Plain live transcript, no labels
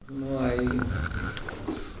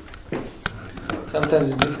Sometimes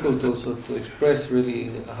it's difficult also to express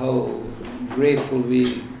really how grateful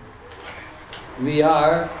we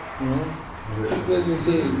are, because you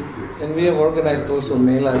see, and we have organized also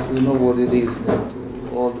melas. We know what it is, to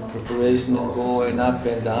all the preparation and go and up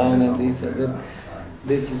and down and this and that.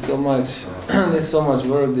 This is so much. There's so much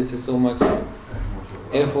work. This is so much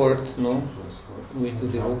effort, which the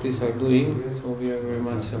devotees are doing. So we are very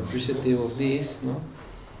much appreciative of this,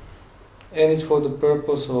 And it's for the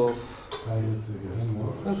purpose of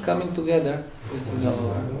coming together. This is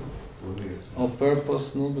our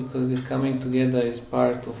purpose, because this coming together is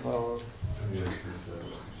part of our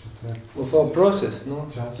process,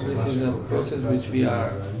 This is a process which we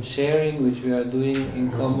are sharing, which we are doing in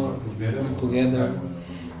common, together.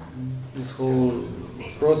 This whole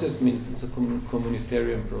process means it's a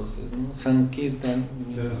communitarian process, Sankirtan,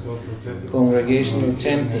 congregational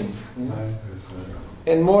chanting.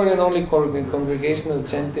 And more than only congregational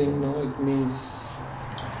chanting, it means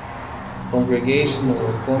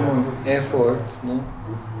congregational common effort,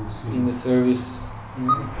 in the service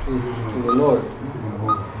to the Lord.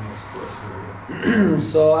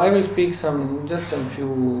 So I will speak just some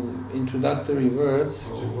few introductory words,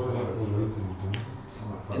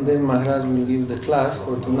 and then Maharaj will give the class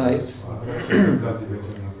for tonight.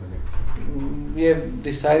 We have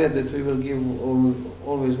decided that we will give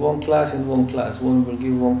always one class and one class. One will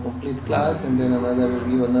give one complete class, and then another will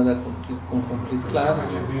give another complete class.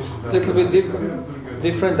 A little bit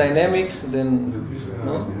different dynamics,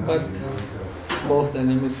 but both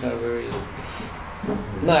dynamics are very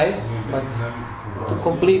nice. But to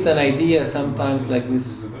complete an idea, sometimes like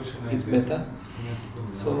this, it's better.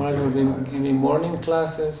 So Maharaj will be giving morning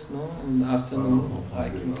classes, and afternoon I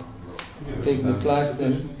can take the class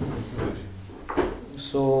then.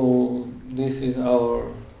 So this is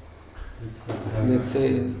our, let's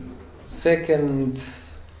say, second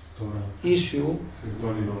issue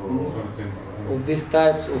of these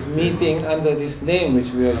types of meeting under this name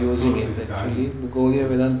which we are using it actually, the Gaudiya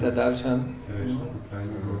Vedanta Darshan.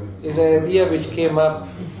 Is an idea which came up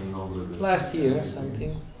last year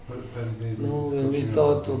something. When we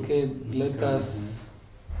thought, okay, let us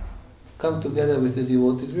come together with the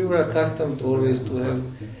devotees. We were accustomed always to have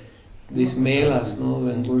these melas,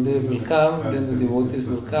 when Gurudev will come, then the devotees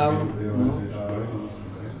will come,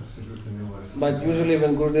 But usually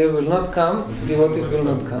when Gurudev will not come, devotees will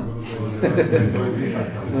not come.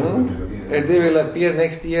 And they will appear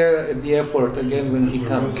next year at the airport again when he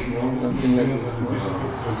comes, something like this.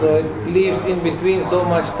 So it leaves in between so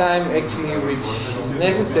much time actually which is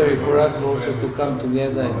necessary for us also to come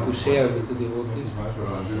together and to share with the devotees.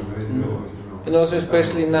 And also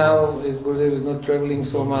especially now as Gurudev is not traveling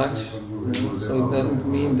so much, so it doesn't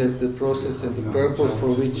mean that the process and the purpose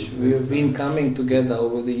for which we have been coming together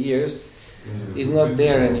over the years is not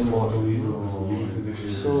there anymore.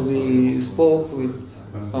 So we spoke with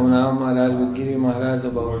Padmanabha Maharaj, with Giri Maharaj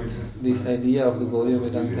about this idea of the Gaudiya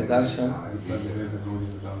Vedanta Darshan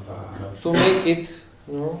to make it,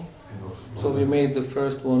 So we made the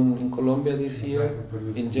first one in Colombia this year,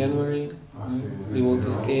 in January.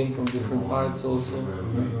 Devotees came from different parts also.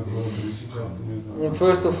 And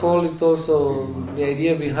first of all, it's also the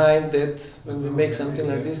idea behind that when we make something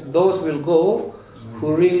like this, those will go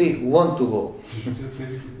who really want to go.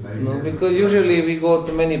 Because usually we go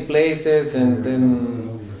to many places and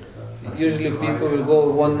then usually people will go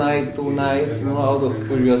 1 night, 2 nights, out of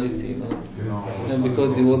curiosity, And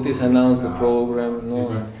because devotees announce the program,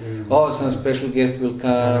 some special guest will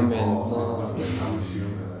come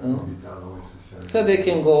so they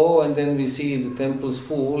can go and then we see the temples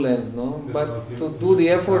full but to do the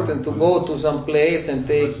effort and to go to some place and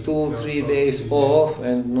take 2-3 days off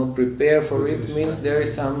and not prepare for it means there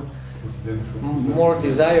is some more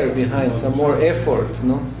desire behind, some more effort,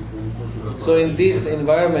 So in this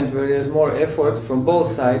environment where there's more effort from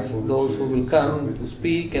both sides, those who will come to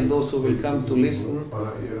speak and those who will come to listen,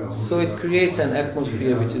 so it creates an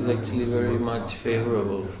atmosphere which is actually very much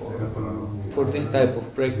favorable for this type of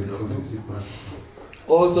practice.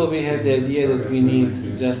 Also we have the idea that we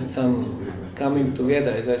need just some coming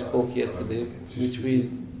together, as I spoke yesterday, which we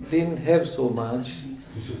didn't have so much,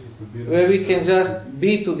 where we can just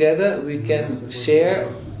be together, we can share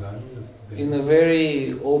in a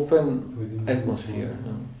very open atmosphere.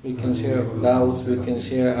 We can share doubts, we can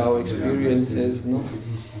share our experiences.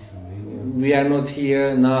 We are not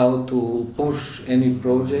here now to push any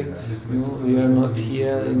projects. We are not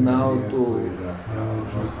here now to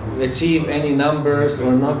achieve any numbers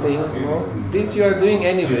or nothing. This you are doing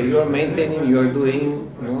anyway. You are maintaining, you are doing.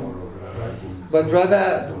 But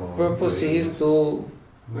rather the purpose is to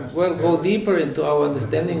go deeper into our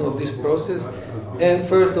understanding of this process, and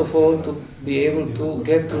first of all to be able to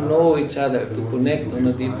get to know each other, to connect on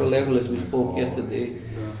a deeper level, as we spoke yesterday,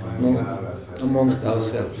 amongst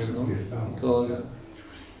ourselves. Because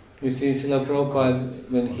you see, Srila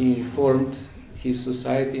Prabhupada, when he formed his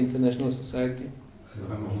society, international society,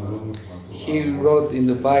 he wrote in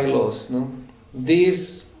the bylaws,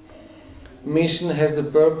 this mission has the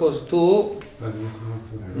purpose to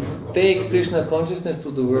take Krishna consciousness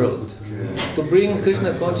to the world, to bring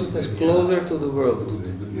Krishna consciousness closer to the world.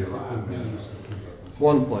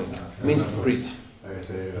 One point, means to preach.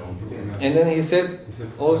 And then he said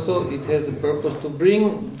also it has the purpose to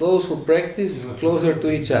bring those who practice closer to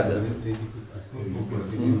each other.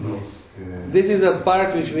 This is a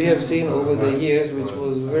part which we have seen over the years, which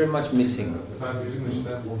was very much missing.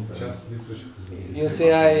 You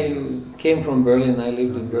see, I came from Berlin, I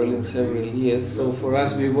lived in Berlin several years, so for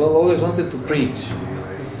us we always wanted to preach.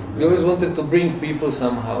 We always wanted to bring people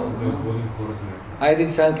somehow. I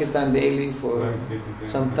did Sankirtan daily for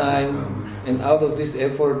some time, and out of this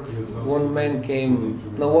effort, one woman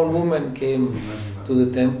came to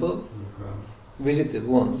the temple, visited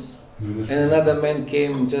once, and another man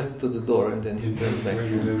came just to the door and then he turned back.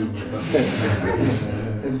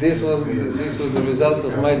 This was the result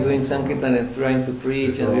of my doing Sankirtan and trying to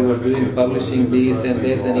preach, and we were publishing this and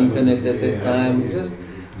that and internet at that time. Just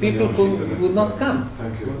people would not come.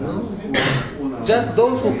 Just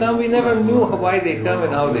those who come, we never knew why they come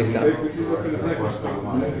and how they come.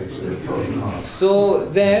 So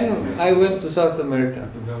then I went to South America,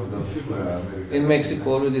 in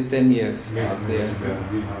Mexico, already 10 years there.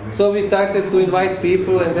 So we started to invite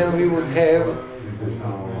people, and then we would have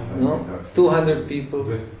 200 people.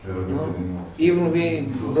 Even we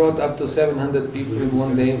brought up to 700 people in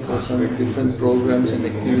one day for some different programs and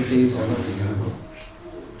activities.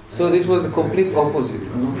 So this was the complete opposite.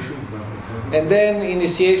 And then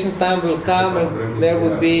initiation time will come, and there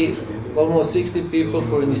would be almost 60 people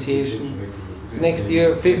for initiation. Next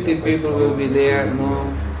year 50 people will be there,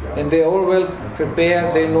 and they all well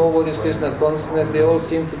prepared, they know what is Krishna consciousness, they all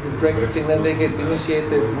seem to be practicing, then they get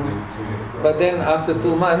initiated. But then after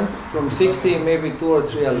 2 months, from 60, maybe 2 or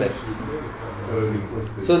 3 are left.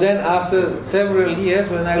 So then after several years,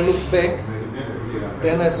 when I look back,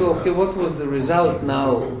 then I saw, okay, what was the result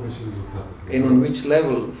now, and on which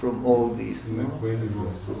level from all these?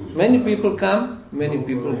 Many people come, many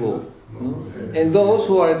people go. And those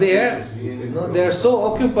who are there, they are so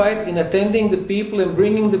occupied in attending the people and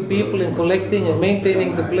bringing the people and collecting and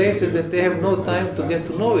maintaining the places that they have no time to get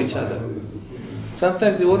to know each other.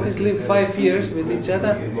 Sometimes devotees live 5 years with each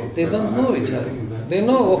other, they don't know each other. They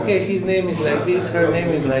know, okay, his name is like this, her name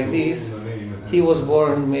is like this, he was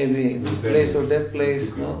born maybe this place or that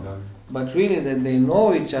place, but really that they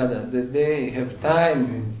know each other, that they have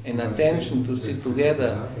time and attention to sit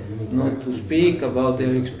together, to speak about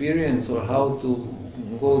their experience or how to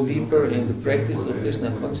go deeper in the practice of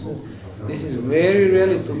Krishna consciousness. This is very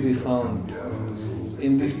rarely to be found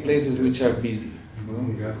in these places which are busy.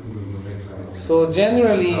 So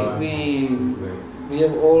generally we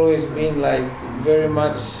have always been like very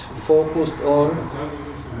much focused on,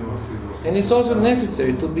 and it's also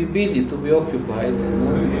necessary to be busy, to be occupied,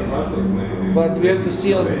 but we have to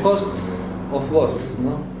see on the cost of what,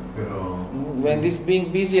 when this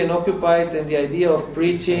being busy and occupied and the idea of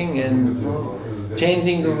preaching and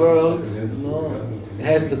changing the world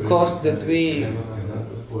has the cost that we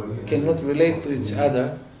cannot relate to each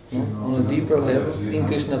other on a deeper level in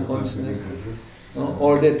Krishna consciousness,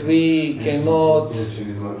 or that we cannot,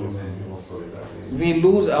 we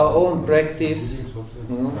lose our own practice,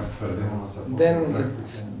 then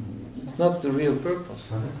it's not the real purpose.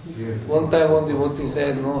 One time one devotee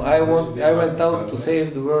said, I went out to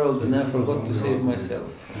save the world and I forgot to save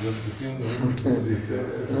myself.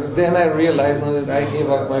 Then I realized that I gave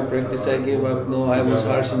up my practice, I was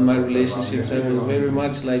harsh in my relationships, I was very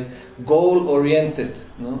much like goal-oriented.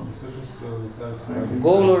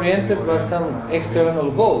 Goal-oriented, but some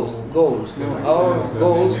external goals. Our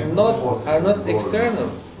goals are not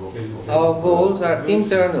external. Our goals are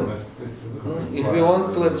internal. If we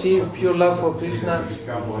want to achieve pure love for Krishna,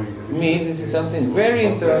 means this is something very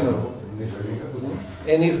internal.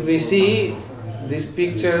 And if we see these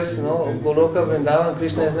pictures, of Goloka, Vrindavan,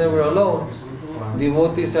 Krishna is never alone.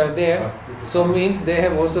 Devotees are there, so means they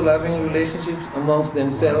have also loving relationships amongst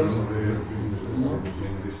themselves.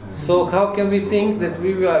 So how can we think that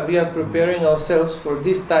we are preparing ourselves for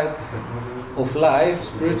this type of life,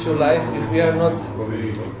 spiritual life, if we are not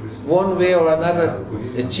one way or another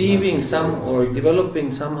achieving some or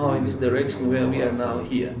developing somehow in this direction where we are now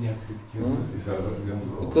here?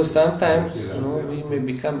 Because sometimes we may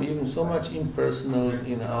become even so much impersonal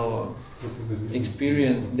in our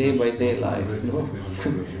experience day by day life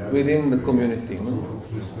within the community.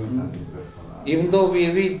 Even though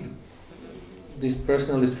we read this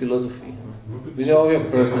personalist philosophy, we are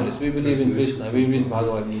personalists, we believe in Krishna, we read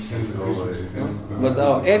Bhagavad Gita, but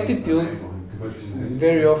our attitude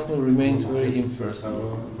very often remains very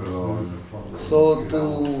impersonal. So to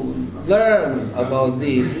learn about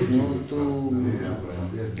this, to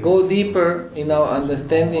go deeper in our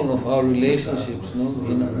understanding of our relationships,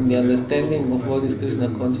 in the understanding of what is Krishna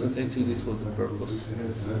consciousness, actually this was the purpose.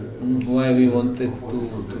 Why we wanted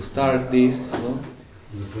to start this.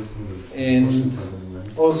 And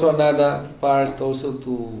also another part also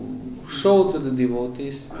to show to the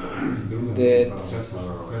devotees that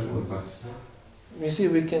you see,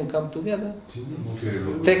 we can come together.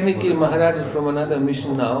 Technically, Maharaj is from another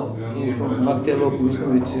mission now. He is from Bhakti Alok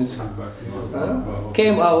mission, which is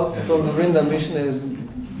came out from the Vrinda mission as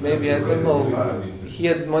maybe, I don't know.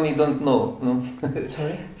 Here many don't know.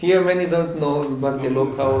 Here many don't know Bhakti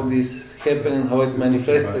Alok how this happened and how it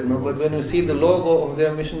manifested. But when you see the logo of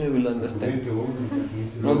their mission, you will understand.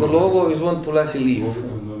 The logo is one tulasi leaf.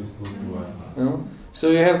 So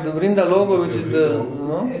you have the Vrinda logo, which is the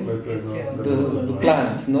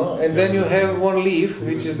plant, and then you have one leaf,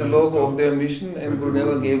 which is the logo of their mission, and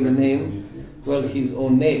Gurudeva gave the name, his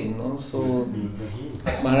own name. So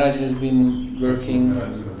Maharaj has been working,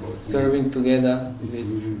 serving together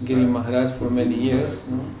with Giri Maharaj for many years.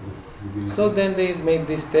 So then they made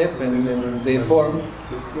this step, and then they formed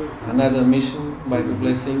another mission by the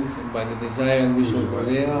blessings and by the desire and wish of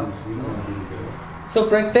Gurudeva. So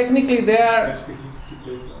technically they are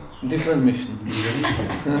different missions.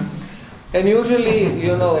 And usually,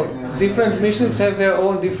 different missions have their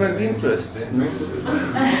own different interests.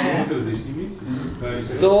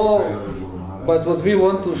 So, but what we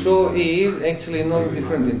want to show is actually no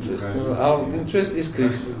different interest. Our interest is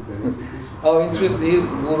Krishna. Our interest is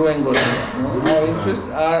Guru and Gautama. Our interests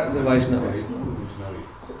are the Vaishnavas.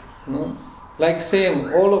 Like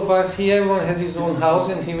same, all of us here, everyone has his own house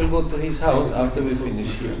and he will go to his house after we finish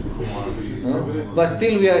here. But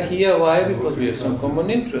still we are here, why? Because we have some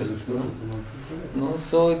common interest.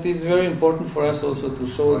 So it is very important for us also to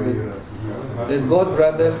show that God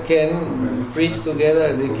brothers can preach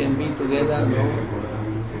together, they can be together.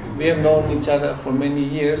 We have known each other for many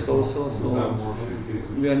years also, so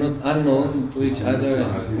we are not unknown to each other.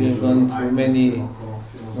 We have gone through many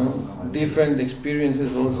different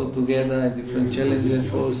experiences also together and different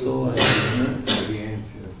challenges also.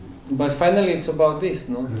 But finally it's about this,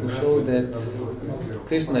 to show that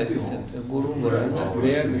Krishna is the center, Guru, Gauranga,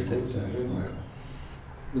 they are the center.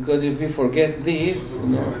 Because if we forget this,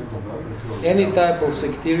 any type of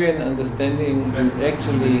sectarian understanding is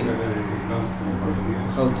actually,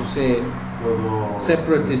 how to say,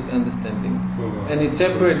 separatist understanding. And it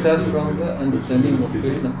separates us from the understanding of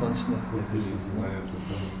Krishna consciousness.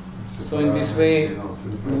 So in this way,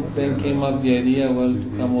 then came up the idea,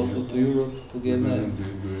 to come also to Europe together.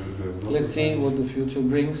 Let's see what the future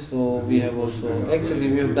brings. So we have also, actually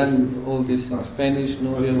we have done all this in Spanish.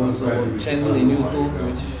 We have also a channel in YouTube,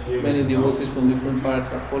 which many devotees from different parts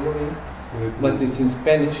are following. But it's in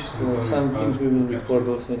Spanish, so some things we will record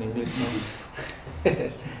also in English now.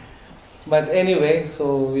 But anyway,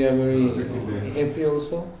 so we are very happy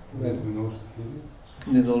also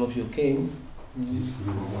that all of you came.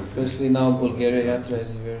 Especially now Bulgaria Yatra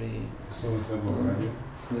is very,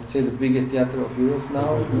 let's say, the biggest yatra of Europe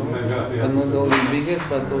now. And not only biggest,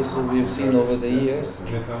 but also we have seen over the years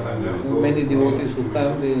many devotees who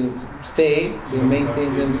come, they stay, they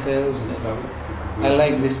maintain themselves. And I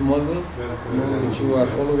like this model which you are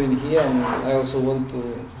following here, and I also want to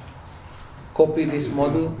copy this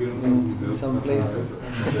model in some places.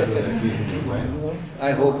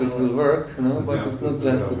 I hope it will work, but it's not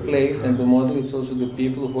just the place and the model, it's also the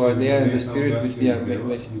people who are there and the spirit which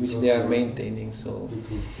they are maintaining. So,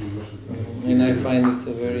 and I find it's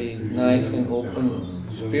a very nice and open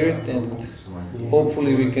spirit, and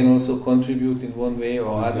hopefully we can also contribute in one way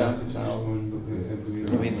or other now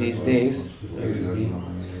with these days. We will be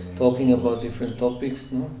talking about different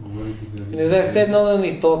topics, And as I said, not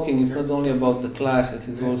only talking, it's not only about the classes,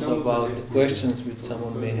 it's also about the questions which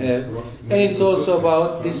someone may have, and it's also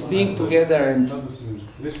about this being together and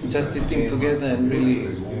just sitting together and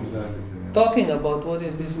really talking about what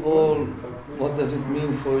is this all, what does it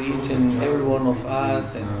mean for each and every one of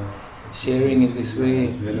us, and sharing in this way,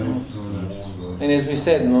 And as we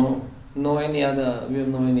said, we have no any other,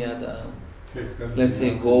 let's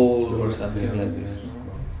say, goal or something like this.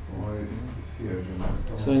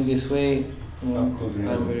 So in this way,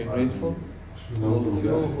 I'm very grateful to all of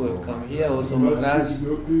you who have come here. Also Maharaj,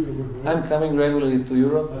 I'm coming regularly to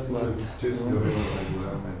Europe, but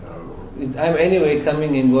I'm anyway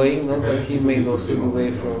coming and going, but he made also the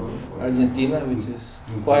way from Argentina, which is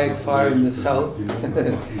quite far in the south.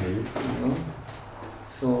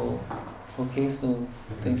 So, okay, so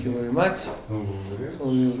thank you very much. So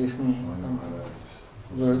we'll listen some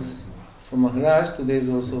words from Maharaj. Today is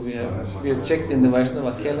also we have checked in the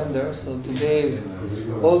Vaishnava calendar. So today is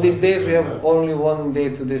all these days we have only one day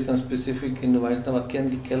today, some specific in the Vaishnava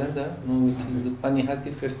calendar, which is the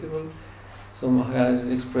Panihati festival. So Maharaj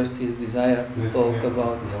expressed his desire to talk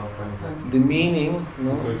about the meaning,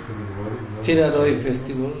 Cida-dahi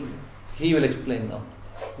festival. He will explain now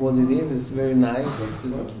what it is. It's very nice,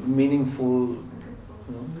 meaningful,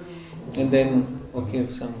 and then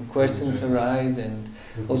if some questions arise, and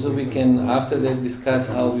also we can after that discuss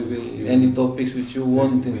how we will any topics which you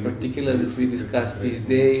want in particular that we discuss these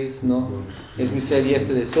days. As we said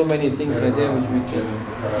yesterday, so many things are there which we can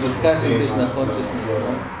discuss in Krishna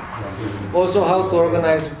consciousness. Also how to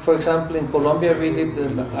organize, for example in Colombia we did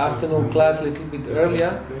the afternoon class a little bit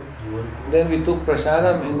earlier, then we took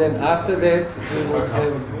prasadam, and then after that we would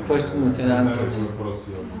have questions and answers.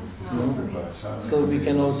 So we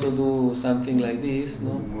can also do something like this,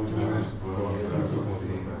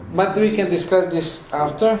 but we can discuss this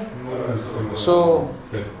after. So,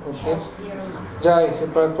 okay. Jai,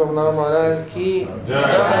 Sipar Padmanabha Maharaj ki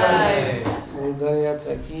Jai, Bulgaria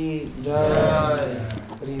ki Jai.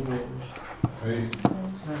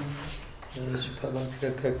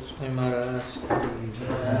 Swami Maharaj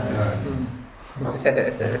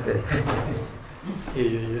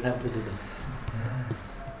you have to do that.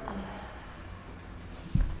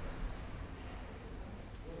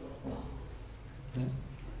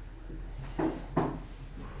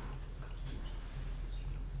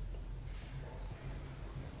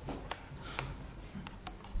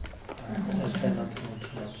 I'll try not to move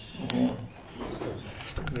too much.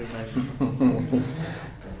 Very nice.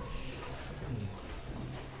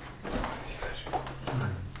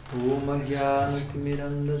 Om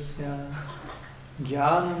Jnana-timirandasya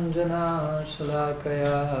Jnananjana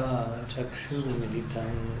Shalakaya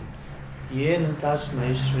Chakshurmilitam Yena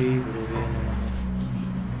Tasmai Shri Gurave Namaha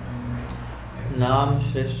Nam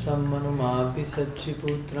Shreshtam Manumapi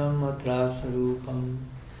Satchiputram Atrasarupam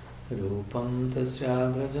Rupam Tasya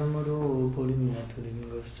Grajam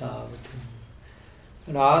Rupurimatulingostavati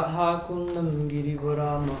Radha Kundam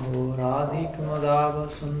Girivaramaho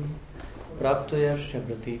Radhikamadavasam Praptayasya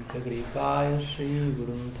Pratita Gripaya Shri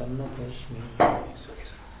Gurum Tamna Tasmi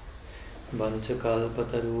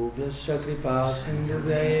Vanchakalpatarubhyasya Kripa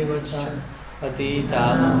Sindhubhaivacha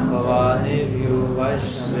Patitanam Bhavanebhyo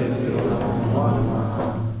Vaishnavebhyo Namo Namaha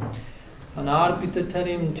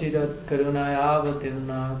Anarpitatarim Chidat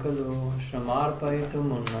Karunayavatirna Kalo Shramarpaitum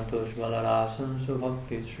Unnatos Balarasam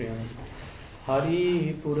Subhakti Shriyam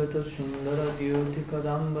Hari Purata Sundara Dyoti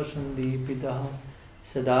Kadamba Sandipitaha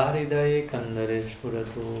Sadahridaye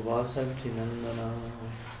Kandareshpurato Vasachinandana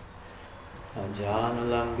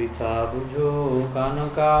Ajanalambita Bhujo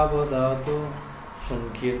Kanakavadato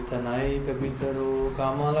Sankirtanai Kapitaro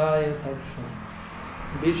Kamalaya Taksham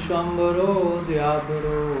Vishwambaro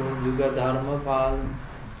Dyabaro Yugadharmapal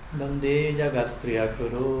Bande Jagat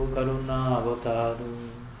Priyakaro Karuna Avataru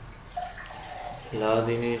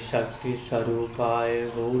Ladini Shakti Sarupaya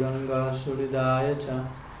Gauranga Suridaya Cha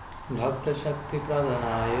Bhakta Shakti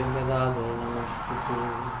Pradhanaya Gadadhar Namastutu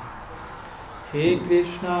He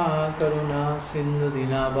Krishna Karuna Sindhu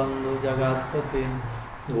Dinabandhu Jagatpate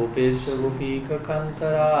Gopesha Gopika Kanta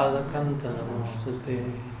Radha Kanta Namostute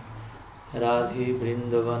Radhi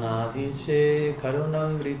Brindavanadi Che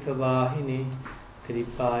Karunamrita Vahini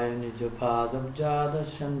Kripaya Nijapadabjada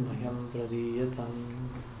Shanmayam Pradiyatam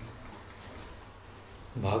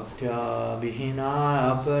Bhaktya Vihina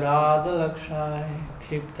Aparada Lakshai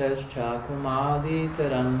Kshiptaschakamadhi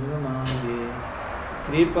Tarangamadi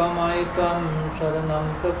Kripamaitam Sharanam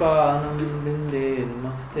Tapanam Brinde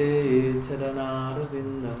Namaste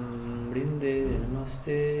Charanarvindam Brinde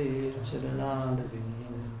Namaste Charanarvindam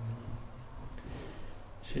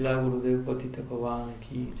Srila Gurudev Patita Pavan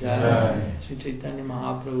ki Jai, Sri Chaitanya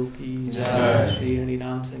Mahaprabhu ki Jai, Sri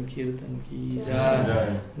Harinam Sankirtan ki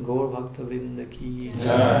Jai, Gaur Bhakta Vrinda ki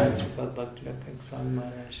Jai, Sripad Bhakti Swami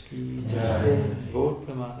Maharaj ki Jai, Gaur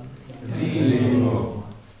Pramanand.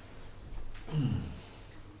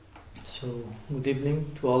 So, good evening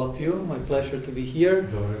to all of you. My pleasure to be here,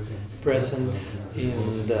 present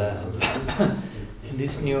in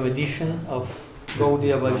this new edition of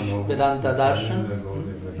Gaudiya Vedanta Darshan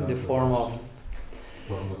in the form of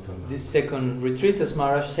this second retreat, as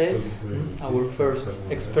Maharaj said, our first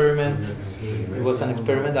experiment. It was an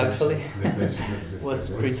experiment actually. Was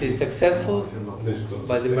pretty successful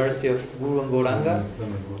by the mercy of Guru and Gauranga.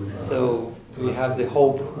 So we have the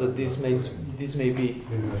hope that this may be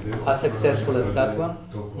as successful as that one.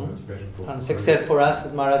 And success for us,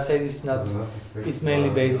 as Maharaj said, is mainly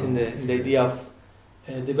based in the idea of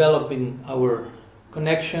developing our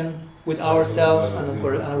connection with ourselves and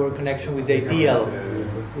our connection with the ideal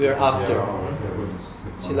we are after.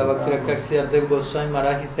 Srila Bhakti-Rakshasiddhar Goswami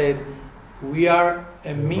Maharaj said, we are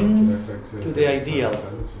a means to the ideal.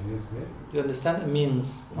 You understand? A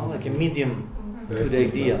means, like a medium to the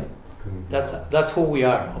ideal. That's who we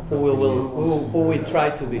are, who we try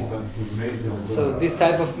to be. So these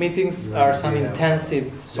type of meetings are some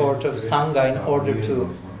intensive sort of sangha in order to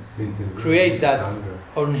create that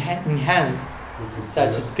or enhance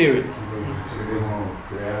such a spirit.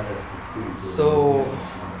 So,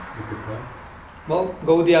 well,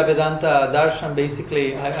 Gaudiya Vedanta Darshan,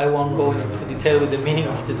 basically, I won't go into detail with the meaning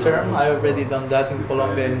of the term. I already done that in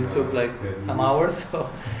Colombia and it took like some hours. So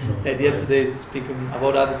the idea today is speaking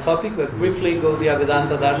about other topic, but briefly, Gaudiya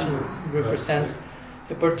Vedanta Darshan represents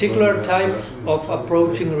a particular type of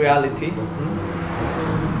approaching reality.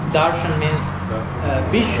 Darshan means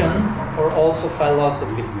vision or also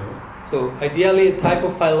philosophy. So ideally, a type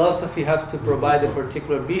of philosophy has to provide a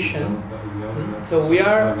particular vision. So we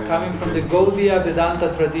are coming from the Gaudiya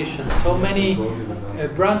Vedanta tradition. So many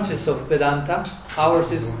branches of Vedanta.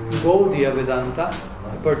 Ours is Gaudiya Vedanta,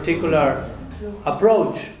 a particular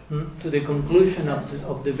approach to the conclusion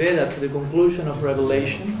of the Veda, to the conclusion of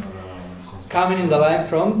revelation, coming in the line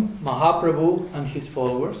from Mahaprabhu and his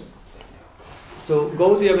followers. So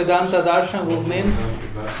Gaudiya Vedanta Darshan will mean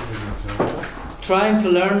trying to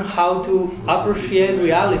learn how to appreciate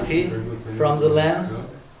reality from the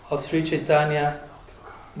lens of Sri Chaitanya,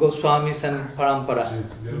 Goswamis and Parampara.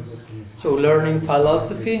 So learning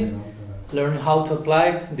philosophy, learning how to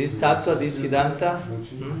apply this tattva, this siddhanta,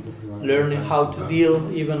 learning how to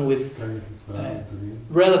deal even with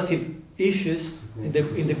relative issues in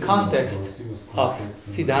the context of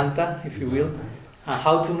siddhanta, if you will, and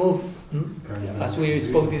how to move, as we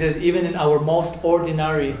spoke, this is even in our most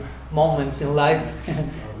ordinary moments in life,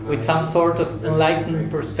 with some sort of enlightened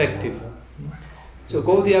perspective. So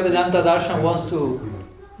Gaudiya Vedanta Darshan wants to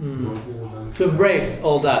embrace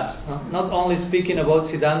all that, not only speaking about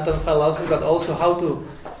Siddhanta and philosophy, but also how to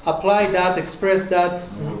apply that, express that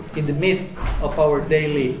in the midst of our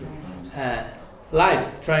daily life,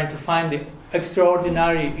 trying to find the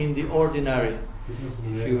extraordinary in the ordinary,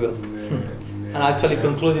 if you will. And actually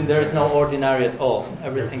concluding there is no ordinary at all.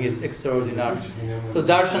 Everything is extraordinary. So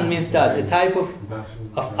darshan means that, a type of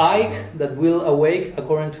eye that will awake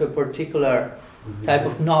according to a particular type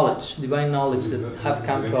of knowledge, divine knowledge that have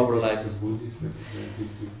come to our lives.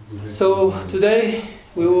 So today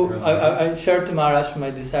I shared to Maharaj my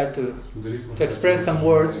desire to express some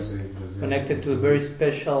words connected to a very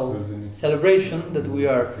special celebration that we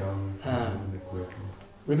are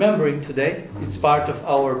remembering today. It's part of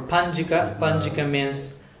our Panjika. Panjika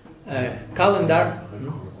means calendar,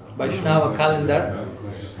 Vaishnava calendar.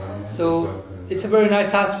 So it's a very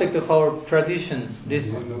nice aspect of our tradition,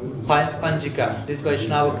 this Panjika, this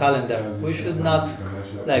Vaishnava calendar. We should not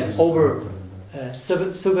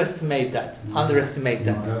subestimate that, underestimate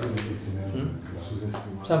that.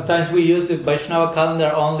 Sometimes we use the Vaishnava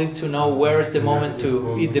calendar only to know where is the moment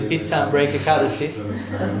to eat the pizza and break Ekadasi,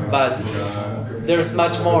 but there's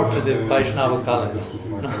much more to the Vaishnava calendar.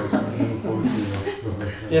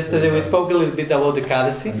 Yesterday we spoke a little bit about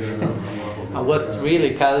Ekadasi, and what's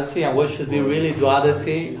really Ekadasi, and what should be really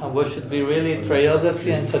Dwadasi, and what should be really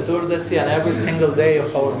Trayodasi and Chaturdasi, and every single day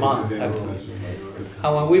of our month, actually.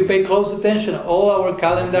 And when we pay close attention, all our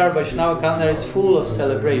calendar, Vaishnava calendar, is full of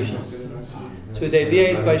celebrations. So the idea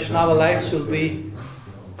is Vaishnava life should be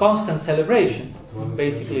constant celebration.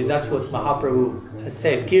 Basically, that's what Mahaprabhu has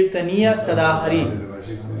said. Kirtaniya Sada Hari.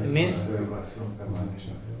 It means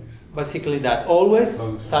basically that. Always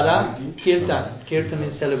Sada Kirtan. Kirtan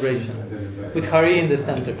means celebration. With Hari in the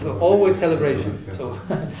center. So always celebration. So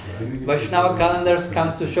Vaishnava calendars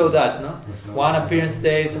comes to show that. No? One appearance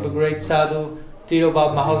days of a great sadhu,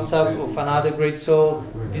 Cida-dahi-mahotsava of another great soul,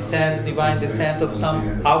 divine descent of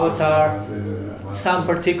some avatar, some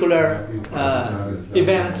particular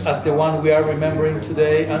event as the one we are remembering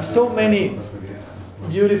today, and so many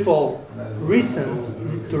beautiful reasons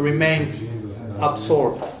to remain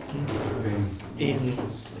absorbed in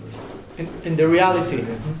the reality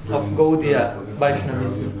of Gaudiya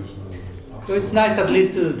Vaishnavism. So it's nice at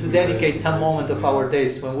least to dedicate some moment of our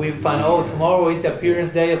days when we find, tomorrow is the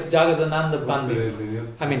appearance day of Jagadananda Pandit.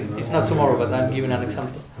 I mean, it's not tomorrow, but I'm giving an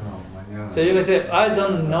example. So you may say, I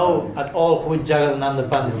don't know at all who is Jagadananda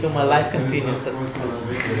Pandit, so my life continues.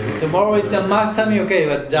 Tomorrow is Janmashtami, okay,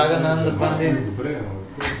 but Jagadananda Pandit.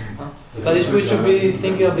 But we should be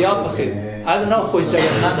thinking of the opposite. I don't know who is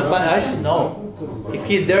Jagadananda Pandit, I should know. If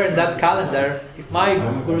he's there in that calendar, if my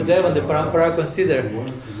Gurudev and the Parampara consider,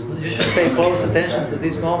 you should pay close attention to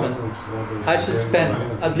this moment. I should spend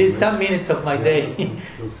at least some minutes of my day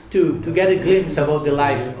to get a glimpse about the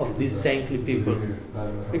life of these saintly people.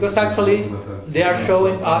 Because actually, they are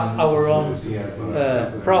showing us our own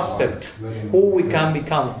prospect, who we can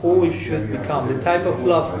become, who we should become, the type of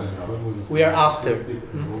love we are after.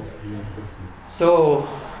 So,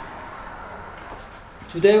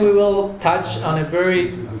 today we will touch on a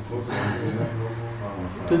very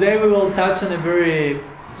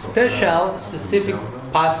special, specific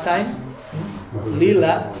pastime,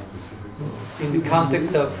 lila, in the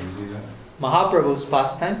context of Mahaprabhu's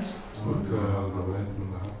pastimes.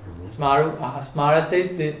 As Maharaj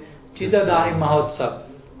said, the Cida-dahi-mahotsava,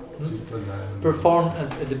 performed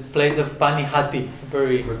at the place of Panihati, a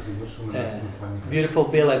very beautiful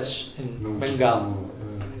village in Bengal.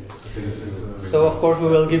 So of course we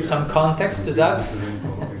will give some context to that.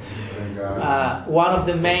 One of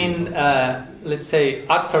the main, let's say,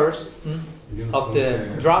 actors of the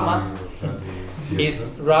drama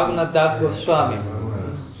is Raghunath Das Goswami.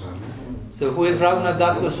 So who is Raghunath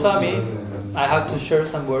Das Goswami? I have to share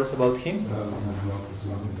some words about him.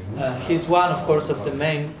 He's one, of course, of the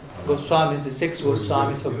main Goswamis, the 6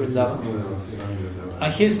 Goswamis of Vrindavan.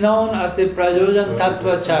 And he's known as the Prayojan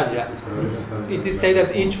Tattvacharya. It is said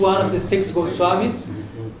that each one of the 6 Goswamis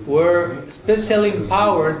were specially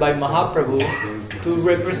empowered by Mahaprabhu to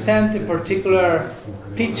represent a particular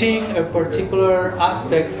teaching, a particular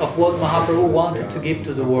aspect of what Mahaprabhu wanted to give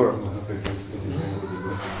to the world.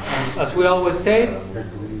 As we always say,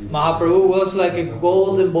 Mahaprabhu was like a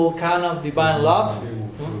golden volcano of divine love,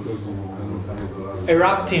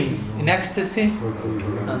 erupting in ecstasy,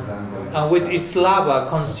 and with its lava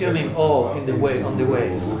consuming all on the way.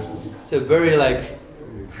 So very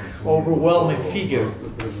overwhelming figure.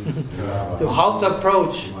 So how to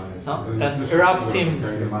approach an erupting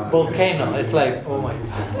volcano? It's like, oh my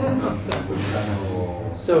God.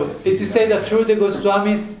 So it is said that through the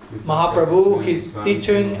Goswamis, Mahaprabhu, his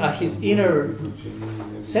teaching, his inner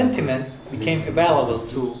sentiments became available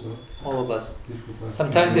to all of us.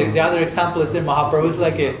 Sometimes the other example is that Mahaprabhu is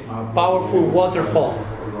like a powerful waterfall,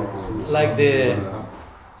 like the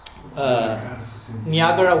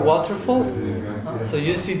Niagara waterfall. So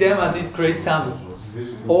you see them and it creates some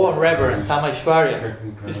awe and reverence, some Aishwarya.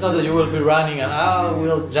 It's not that you will be running and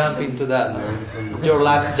we'll jump into that. It's your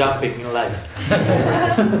last jumping in life.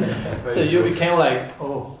 So you became like,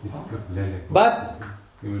 oh. But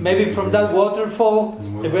maybe from that waterfall,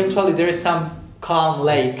 eventually there is some calm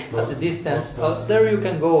lake at the distance. There you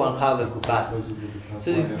can go and have a bath.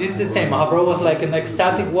 So this is the same. Mahaprabhu was like an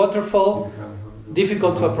ecstatic waterfall,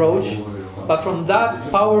 difficult to approach. But from that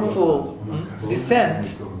powerful descent,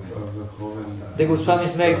 the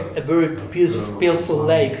Goswamis made a very peaceful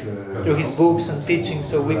lake through his books and teachings,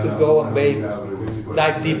 so we could go and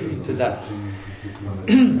dive deep into that.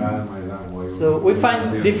 So we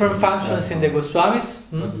find different functions in the Goswamis.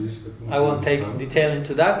 I won't take detail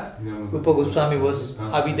into that. Rupa Goswami was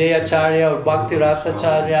Abhideya Acharya or Bhakti Rasa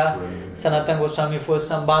Acharya. Sanatana Goswami was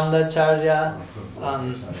Sambandha Acharya,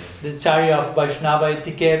 and the Acharya of Vaishnava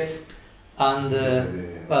etiquette. And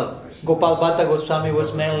Gopal Bhatta Goswami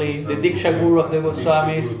was mainly the Diksha Guru of the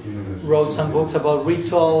Goswamis, wrote some books about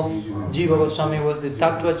rituals. Jiva Goswami was the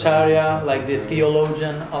Tattvacharya, like the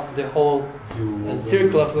theologian of the whole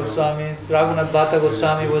circle of Goswamis. Raghunath Bhatta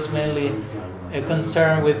Goswami was mainly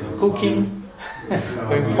concerned with cooking,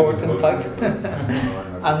 very important fact,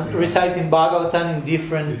 and reciting Bhagavatam in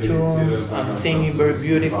different tunes and singing very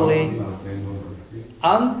beautifully.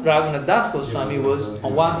 And Raghunath Das Goswami was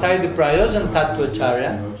on one side the Prayojan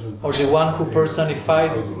Tattvacharya, or the one who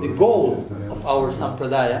personified the goal of our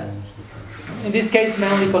Sampradaya. In this case,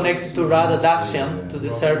 mainly connected to Radha Dasyam, to the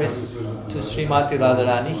service to Srimati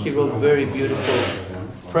Radharani. He wrote very beautiful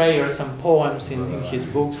prayers and poems in his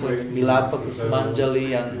books like Milapa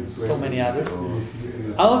Kusumanjali and so many others.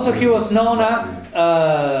 And also he was known as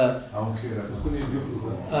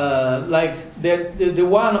like the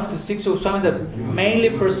one of the 6 Goswamis that mainly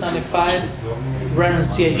personified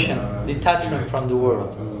renunciation, detachment from the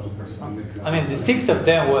world. I mean, the 6 of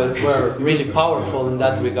them were really powerful in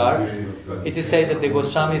that regard. it is said that the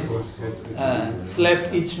Goswamis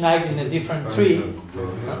slept each night in a different tree,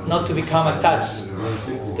 not to become attached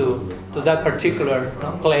to that particular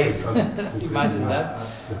place. Imagine that.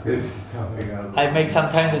 I make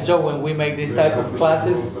sometimes a joke when we make this type of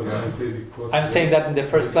classes. I'm saying that in the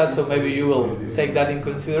first class, so maybe you will take that in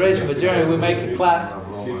consideration. But generally, we make a class,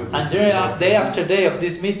 and generally, day after day of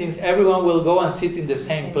these meetings, everyone will go and sit in the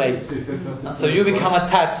same place. So you become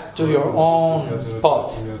attached to your own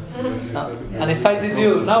spot. And if I say to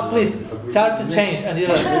you, now please start to change, and you're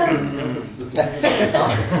like,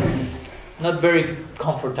 not very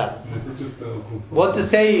comfortable. What to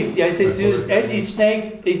say if I say to you, each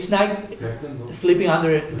night sleeping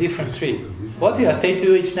under a different tree? What do I say to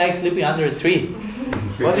you each night sleeping under a tree?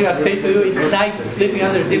 What do I say to you each night sleeping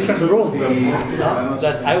under a different room? No?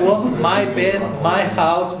 That's, I want my bed, my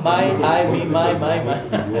house, my.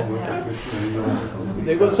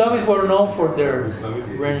 The Goswamis were known for their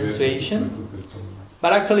renunciation.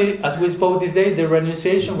 But actually, as we spoke this day, the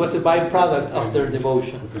renunciation was a byproduct of their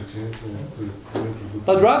devotion.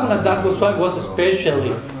 But Raghunath Das Goswami was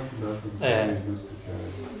especially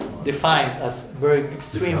defined as a very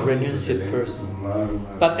extreme renunciate person.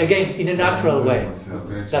 But again, in a natural way.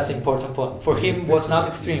 That's an important point. For him, it was not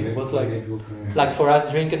extreme. It was like for us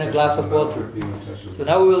drinking a glass of water. So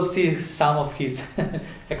now we will see some of his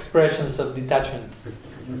expressions of detachment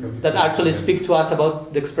that actually speak to us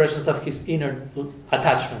about the expressions of his inner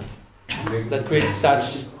attachment that creates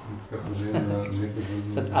such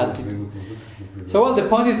attitude. So well, the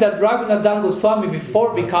point is that Raghunath Das Goswami,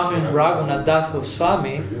 before becoming Raghunath Das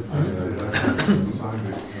Goswami,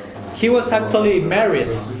 he was actually married,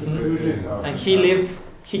 and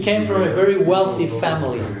he came from a very wealthy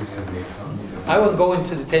family. I won't go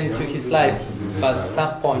into detail into his life, but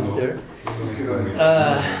some points there.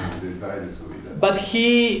 But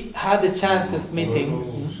he had the chance of meeting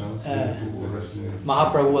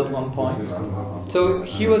Mahaprabhu at one point. So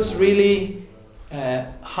he was really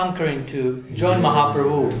hunkering to join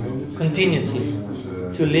Mahaprabhu continuously,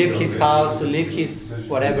 to leave his house, to leave his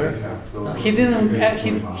whatever. He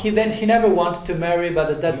never wanted to marry, but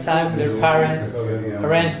at that time their parents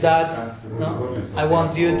arranged that. I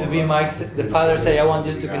want you to be the father said, I want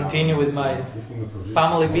you to continue with my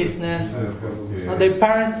family business. Their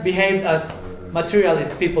parents behaved as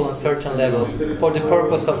materialist people on certain level for the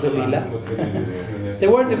purpose of the lila. They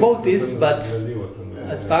were devotees, but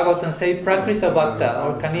as Bhagavatam say, Prakrita Bhakta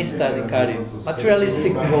or Kanishta Adhikari,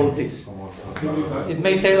 materialistic devotees. It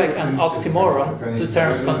may say like an oxymoron, two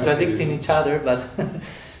terms contradicting each other, but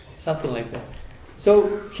something like that. So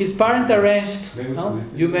his parents arranged,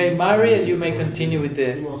 you may marry and you may continue with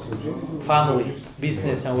the family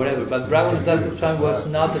business and whatever. But Raghunath Das Goswami was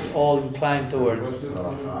not at all inclined towards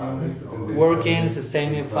working,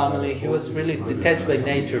 sustaining a family. He was really detached by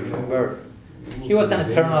nature from birth. He was an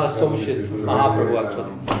eternal associate to Mahaprabhu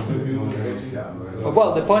actually.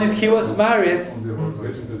 Well, the point is he was married.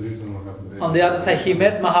 On the other side, he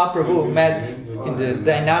met Mahaprabhu, met in the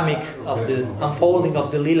dynamic of the unfolding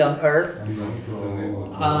of the Lila on earth,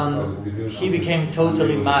 and he became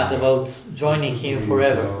totally mad about joining him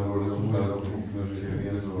forever.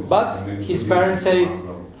 But his parents say,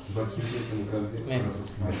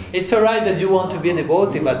 it's alright that you want to be a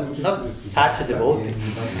devotee, but not such a devotee.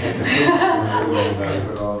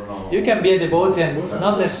 You can be a devotee and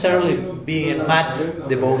not necessarily be a mad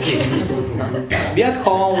devotee. Be at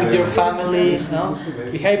home with your family,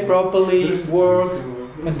 behave properly, work,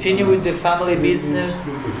 continue with the family business.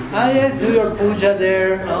 Yes, do your puja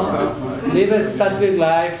there, live a sattvic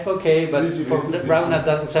life, okay, but for Raghunath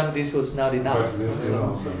Das Goswami this was not enough.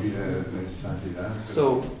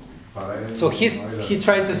 So he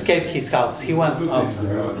tried to escape his house. He went out.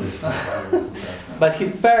 But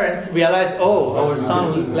his parents realized, our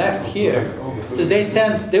son left here. So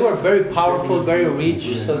they were very powerful, very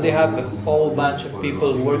rich. So they have a whole bunch of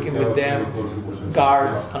people working with them,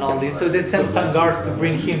 guards and all this. So they sent some guards to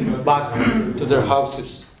bring him back to their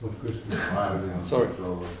houses. Sorry.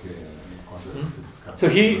 So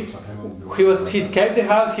he escaped the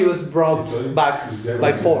house. He was brought back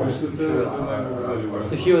by force.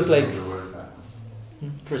 So he was like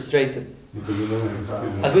frustrated.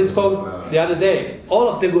 As we spoke the other day, all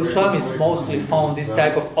of the Goswamis mostly found this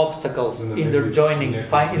type of obstacles in their joining,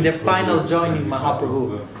 in their final joining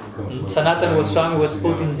Mahaprabhu. Sanatana Goswami was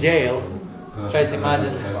put in jail. Try to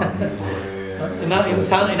imagine. In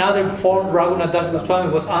other form, Raghunath Das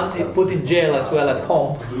Goswami was put in jail as well at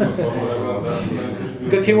home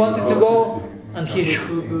because he wanted to go and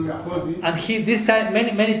he this time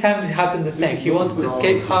many times it happened the same. He wanted to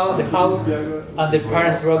escape the house, and the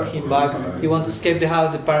parents brought him back. He wanted to escape the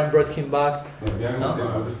house, the parents brought him back.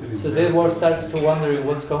 No? So they were started to wondering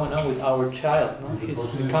what's going on with our child. No? He's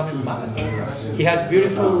becoming mad. He has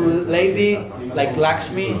beautiful lady like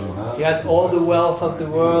Lakshmi. He has all the wealth of the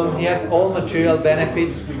world. He has all material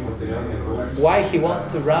benefits. Why he wants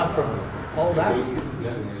to run from all that?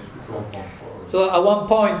 So at one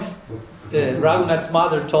point, Raghunath's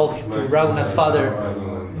mother told to Raghunath's father,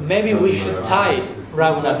 maybe we should tie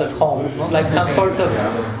Raghunath at home, no? Like some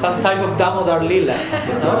type of Damodar Lila,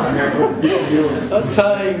 no?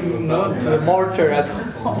 Tying to the mortar at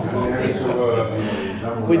home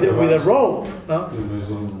with a rope. No?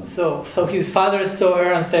 So his father saw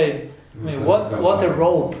her and said, I mean, what a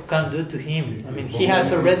rope can do to him. I mean, he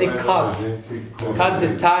has already cut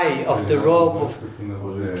the tie of the rope of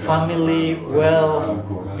family,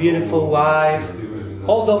 wealth, beautiful wife.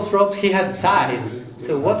 All those ropes he has tied.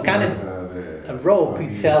 So what can a rope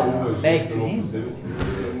itself make to him?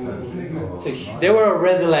 So they were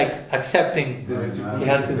already like accepting he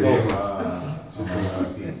has to go.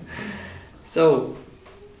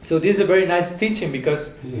 So this is a very nice teaching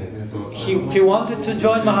because he wanted to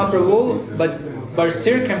join Mahaprabhu, but by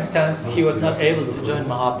circumstance he was not able to join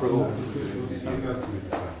Mahaprabhu.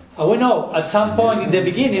 And we know at some point in the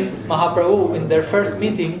beginning, Mahaprabhu, in their first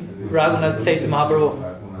meeting, Raghunath said to Mahaprabhu,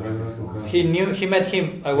 he met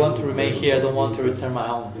him, I want to remain here, I don't want to return my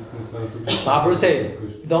home. Mahaprabhu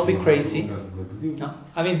said, don't be crazy. No?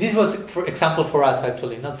 I mean, this was, for example, for us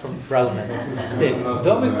actually, not from Raghunath.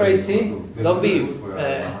 Don't be crazy,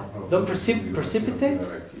 don't precipitate,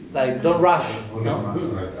 like don't rush. No?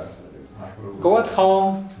 Go at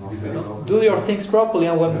home, do your things properly,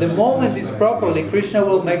 and when the moment is properly, Krishna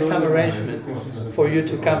will make some arrangement for you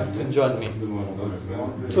to come to join me.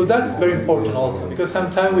 So that's very important also, because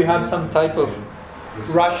sometimes we have some type of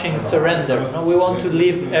rushing surrender. No? We want to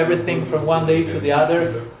leave everything from one day to the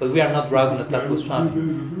other, but we are not Raghunath, that's Swami.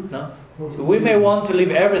 No? So we may want to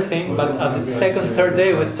leave everything, but at the second, third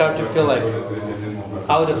day we start to feel like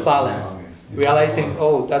out of balance, realizing,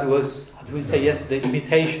 that was, we say yesterday,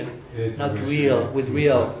 imitation, not real, with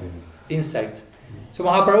real insight. So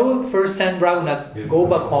Mahaprabhu first sent Raghunath, go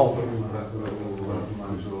back home.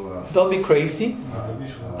 Don't be crazy.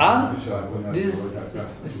 And this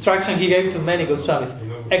instruction he gave to many Goswamis.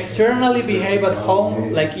 Externally behave at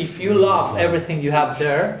home like if you love everything you have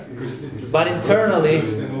there, but internally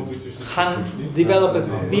develop a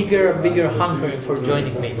bigger hankering for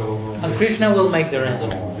joining me. And Krishna will make the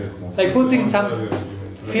arrangement. Like putting some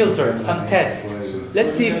filter, some test.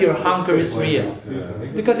 Let's see if your hunger is real.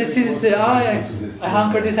 Because it's easy to say, I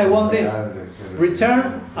hunger this, I want this.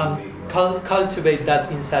 Return and cultivate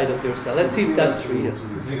that inside of yourself. Let's see if that's real.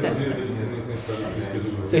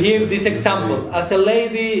 So here, this example. As a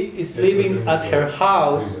lady is living at her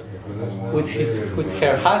house with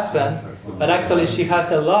her husband, but actually she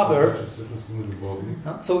has a lover.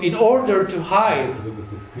 So in order to hide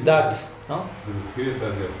that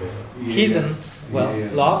hidden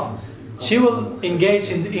love, she will engage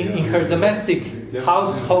in her domestic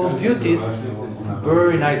household duties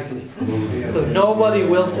very nicely. So nobody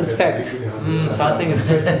will suspect something is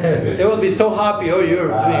great. They will be so happy, you're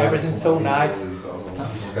doing everything so nice.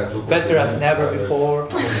 Better as never before.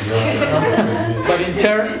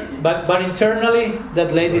 But internally,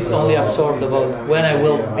 that lady is only absorbed about when I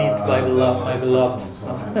will meet my beloved.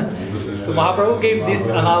 So Mahaprabhu gave this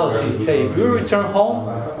analogy. Say, you return home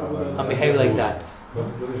and behave like that.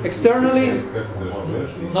 Externally,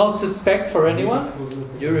 no suspect for anyone.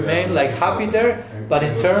 You remain like happy there, but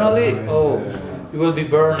internally, you will be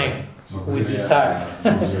burning with desire.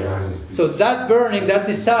 So that burning, that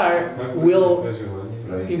desire will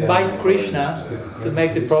invite Krishna to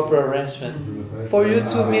make the proper arrangement for you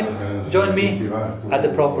to join me at the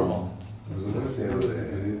proper moment.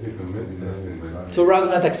 So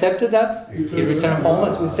Raghunath accepted that. He returned home,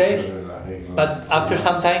 as we say. But after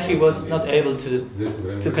some time, he was not able to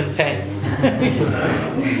contain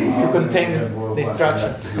the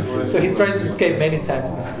instructions. So he tried to escape many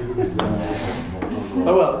times.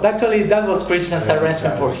 Well, actually, that was Krishna's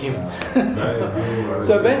arrangement for him.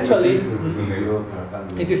 So eventually,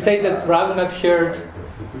 it is said that Raghunath heard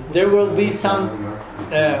there will be some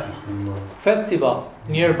festival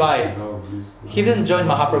nearby. He didn't join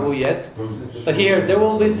Mahaprabhu yet, but here there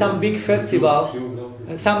will be some big festival,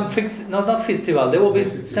 not festival. There will be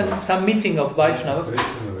some meeting of Vaishnavas,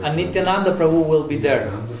 and Nityananda Prabhu will be there,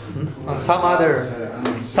 and some other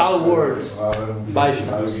stalwarts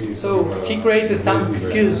Vaishnavas. So he created some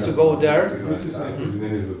excuse to go there.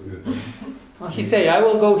 he say, I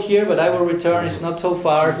will go here, but I will return. It's not so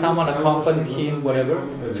far. Someone accompanied him, whatever.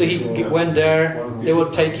 So he went there. They were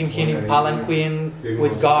taking him in palanquin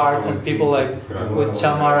with guards and people like with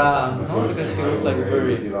chamara, because he was like a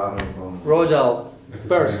very royal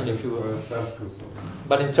person, if you will.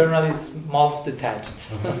 But internally, it's most detached.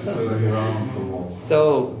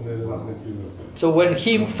 So when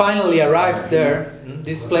he finally arrived there,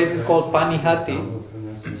 this place is called Panihati.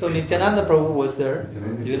 So Nityananda Prabhu was there.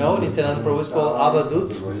 You know, Nityananda Prabhu is called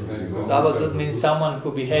Avadut. Avadut means someone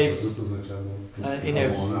who behaves in a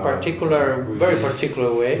particular, very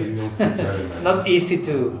particular way. Not easy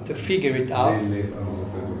to figure it out.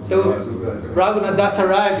 So Raghunath Das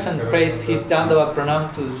arrives and pays his Dandava Pranam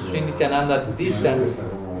to Sri Nityananda at a distance.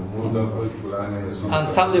 And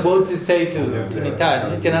some devotees say to Nityananda,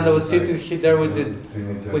 Nityananda was seated there with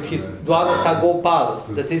his Dwadasa Gopals,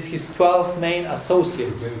 that is his 12 main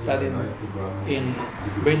associates. That in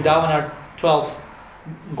Vrindavan are 12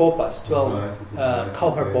 Gopas, 12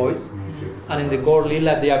 cowherd boys, and in the Gaur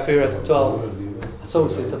Lila they appear as 12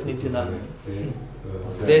 associates of Nityananda.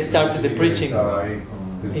 They started the preaching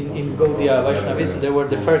in Gaudiya Vaishnavism. They were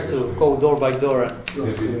the first to go door by door.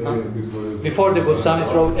 Before the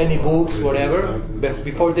Goswamis wrote any books, whatever,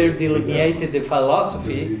 before they delineated the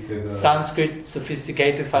philosophy, Sanskrit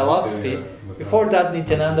sophisticated philosophy, before that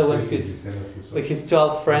Nityananda went with his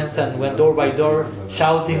 12 friends and went door by door,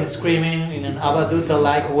 shouting, screaming in an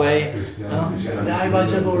Avaduta-like way,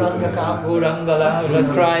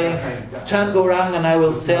 crying, chant Gauranga and I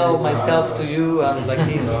will sell myself to you, and like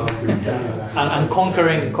this, and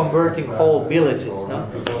converting whole villages.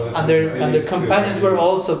 And their companions were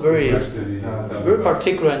also very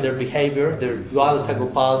particular in their behavior. Their Dwadasa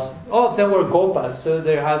Gopals, all of them were Gopas, so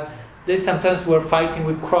they sometimes were fighting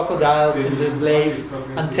with crocodiles in the lakes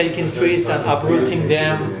and taking trees and uprooting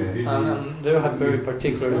them, and they had very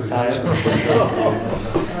particular style.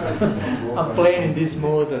 And playing in this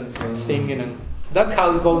mood and singing, and that's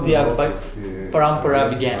how Gaudiya Parampara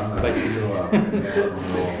began, basically.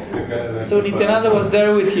 So Nityananda was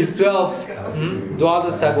there with his 12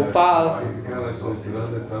 Dwadasa Gopals.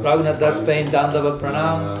 Raghunath Das paying Dandava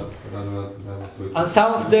Pranam. And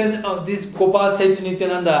some of these Gopals said to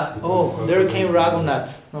Nityananda, oh, there came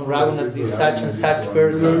Raghunath. No, Raghunath is such and such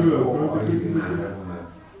person.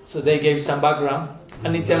 So they gave some background.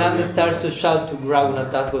 And Nityananda starts to shout to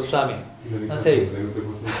Raghunath Das Goswami and say,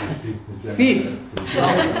 thief!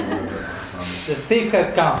 The thief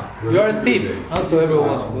has come. You are a thief. Also everyone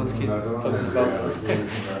knows what he's talking about.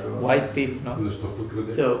 White thief, no?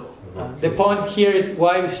 So the point here is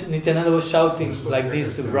why Nityananda was shouting like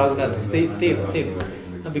this to Raghunath, thief, thief, thief.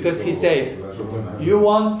 Because he said, you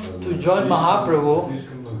want to join Mahaprabhu,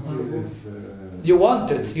 you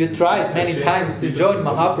tried many times to join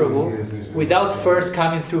Mahaprabhu without first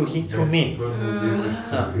coming through me.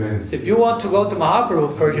 So if you want to go to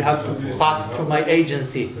Mahaprabhu, first you have to pass through my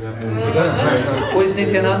agency. Because who is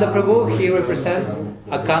Nityananda Prabhu? He represents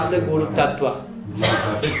Akanda Guru Tattva,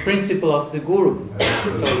 the principle of the Guru.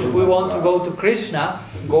 So if we want to go to Krishna,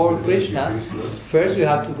 Gaur Krishna, first we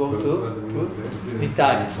have to go to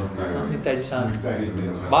Nitai Chan,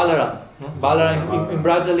 Balaram. Balaram in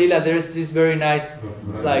Braja Lila, there's this very nice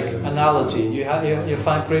analogy. You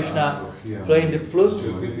find Krishna playing the flute,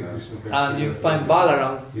 and you find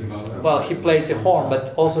Balaram. Well, he plays a horn,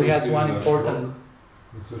 but also he has one important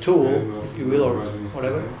tool, if you will, or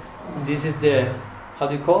whatever. This is the, how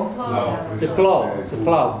do you call it? The plow.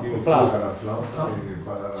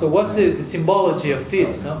 So what's the symbology of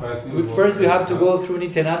this? No? First we have to go through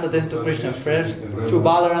Nityananda, then to Krishna, first through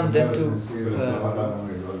Balaram, then to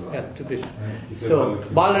Krishna. So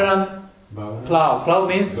Balaram, plow. Plow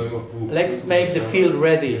means let's make the field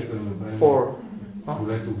ready for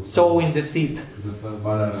sowing the seed.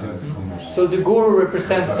 So the Guru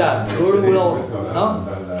represents that. The Guru will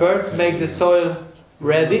first make the soil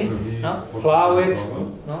ready, plow it.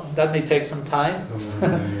 That may take some time.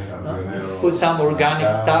 Put some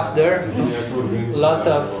organic stuff there. Lots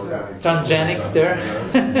of transgenics there.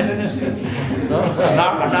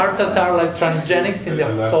 Anarthas are like transgenics in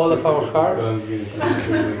the soul of our heart.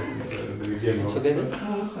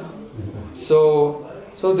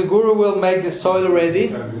 So the Guru will make the soil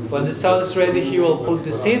ready. When the soil is ready, he will put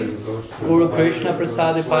the seed. Guru Krishna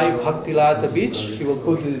Prasadi Pai Bhakti Lata Beach. He will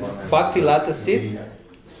put the Bhakti Lata seed.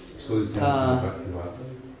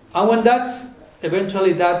 And when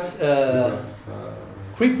eventually that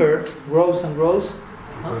creeper grows and grows,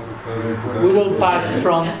 we will pass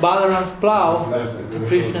from Balaram's plow to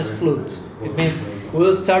Krishna's flute. It means we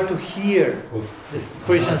will start to hear the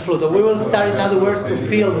Krishna's flute. We will start, in other words, to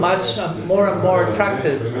feel much more and more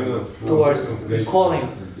attracted towards the calling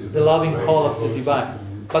the loving call of the divine.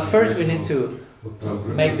 But first we need to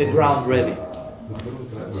make the ground ready.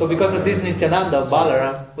 So because of this, Nityananda,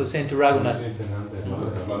 Balaram was saying to Raghunath,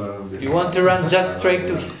 you want to run just straight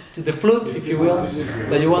to the flute, if you will,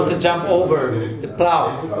 but you want to jump over the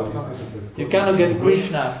plow. You cannot get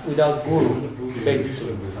Krishna without Guru,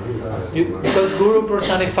 basically. Because Guru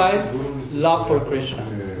personifies love for Krishna.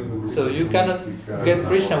 So you cannot get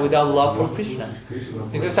Krishna without love for Krishna.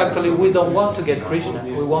 Because actually we don't want to get Krishna,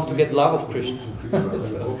 we want to get love of Krishna.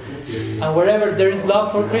 And wherever there is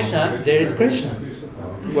love for Krishna, there is Krishna.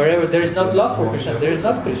 Wherever there is not love for Krishna, there is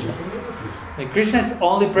not Krishna. And Krishna is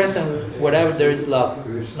only present wherever there is love,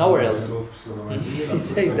 nowhere else. He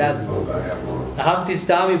says that. Aham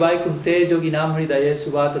tishtami vaikunte yoginam hridaye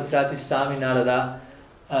subhata tratishtami narada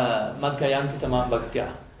madgayanti tamam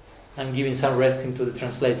bhaktya. I'm giving some resting to the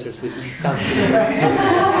translators with Sanskrit.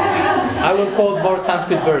 I will quote more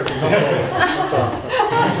Sanskrit verses, no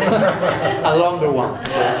problem. A longer one. So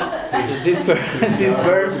this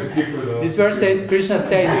verse says, Krishna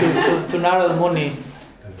says to Narada Muni,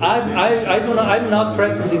 I'm not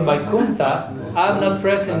present in Vaikuntha. I'm not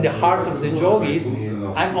present in the heart of the yogis.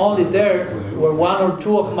 I'm only there where one or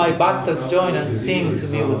two of my bhaktas join and sing to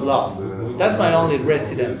me with love. That's my only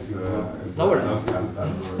residence. Nowhere else.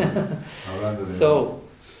 So,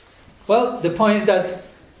 well, the point is that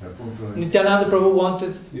Nityananda Prabhu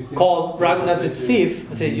wanted to call Raghunath the thief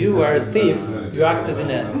and say, you are a thief, you acted in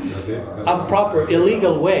an improper,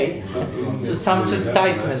 illegal way, so some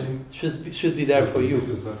chastisement should be there for you.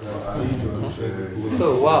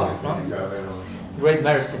 So, wow, no? Great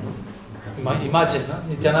mercy. Imagine,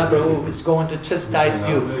 Nityananda Prabhu is going to chastise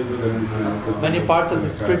you. Many parts of the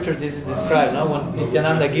scripture this is described. No? When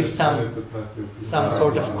Nityananda gives some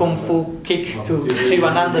sort of kung fu kick to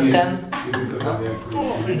Shivananda Sen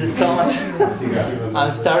in the stomach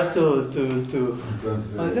and starts to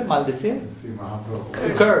what is it? Maldecir?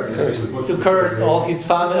 To curse all his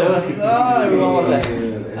family. Everyone was like,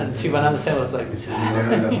 and Shivananda Sen was like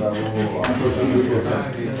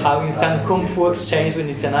having some kung fu exchange with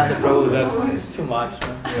Nityananda Prabhu. That's too much.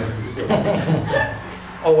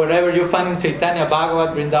 Or wherever you find in Chaitanya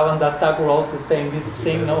Bhagavat, Vrindavan Das Thakur also saying this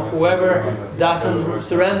thing, no? Whoever doesn't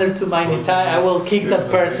surrender to my Nitai, I will kick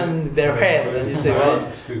that person in their head. And you say, well,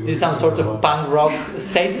 this is some sort of punk rock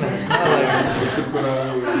statement.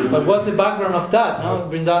 No? But what's the background of that? No?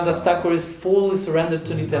 Vrindavan Das Thakur is fully surrendered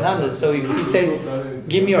to Nityananda. So if he says,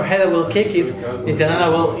 give me your head, I will kick it,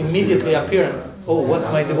 Nityananda will immediately appear. Oh, what's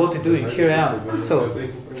my devotee doing? Here I am. So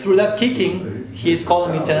through that kicking, he is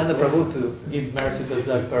calling Nityananda Prabhu to give mercy to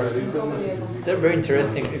that person. They're very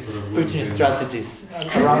interesting preaching strategies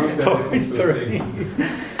around story.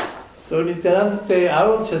 So Nityananda say, I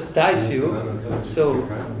will chastise you. So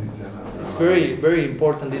it's very, very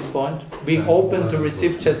important this point. Being open to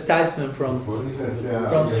receive chastisement from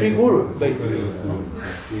Sri Guru, basically.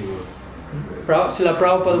 Srila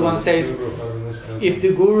Prabhupada once says, if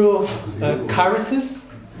the Guru caresses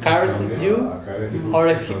you, or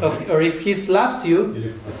if he slaps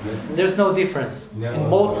you, there's no difference. In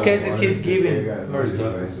both cases, he's giving mercy.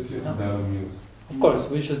 Of course,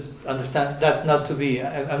 we should understand that's not to be.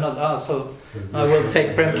 I'm not. So I will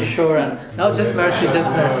take Prem Kishore and no, just mercy.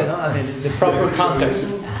 No, I mean in the proper context.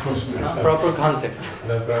 Proper context.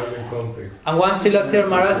 And one Srila Sri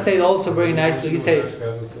Maharaj said also very nicely. He said,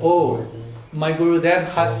 "Oh, my Gurudev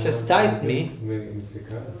has chastised me.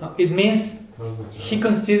 It means he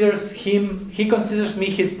considers me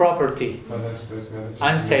his property.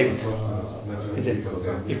 I'm saved." He said,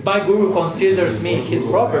 if my Guru considers me his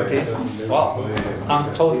property, well,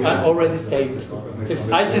 I'm already saved.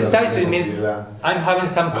 If I chastise you, it means I'm having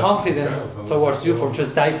some confidence towards you for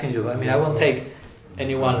chastising you. I mean, I won't take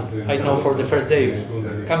anyone I know for the first day.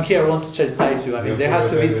 Come here, I want to chastise you. I mean, there has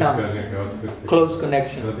to be some close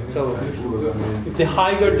connection. So, if the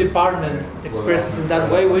higher department expresses in that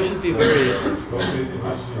way, we should be very.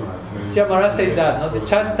 Sri Maharaj said that. No? The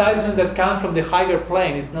chastisement that comes from the higher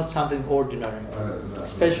plane is not something ordinary.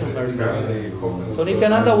 Special mercy. So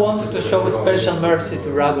Nityananda wanted to show special mercy to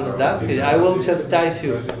Raghunath Das. He said, I will chastise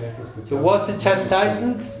you. So what's the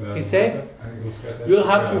chastisement? He said, you'll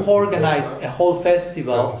have to organize a whole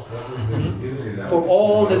festival for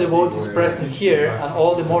all the devotees present here and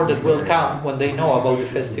all the more that will come when they know about the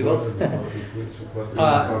festival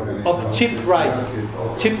of chipped rice.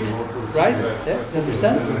 Chipped rice? Yeah, you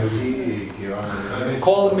understand?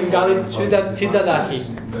 Called Bengali Cida-dahi.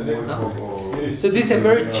 So this is a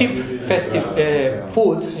very cheap festive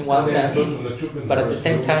food in one sense, but at the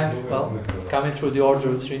same time, well, coming through the order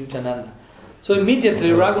of Sri Nityananda. So immediately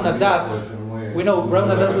Raghunath Das, we know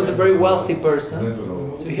Raghunath Das was a very wealthy person,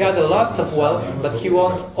 so he had lots of wealth, but he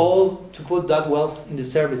wanted all to put that wealth in the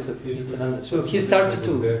service of Nityananda. So he started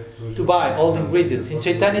to buy all the ingredients. In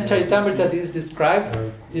Chaitanya Charitamrita, this is described.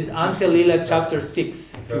 This is Antya Lila chapter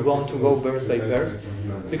 6, if you want to go verse by verse.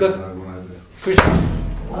 Because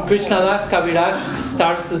Krishnadas Kaviraj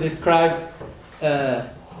starts to describe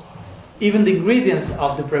even the ingredients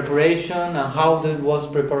of the preparation and how it was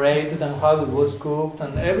prepared and how it was cooked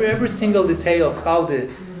and every single detail of how the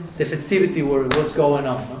festivity was going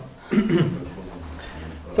on. No?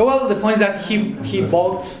 So, well, the point is that he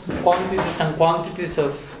bought quantities and quantities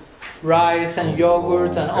of rice and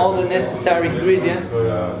yogurt and all the necessary ingredients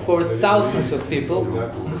for thousands of people.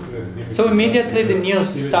 So immediately the news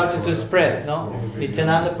started to spread. No,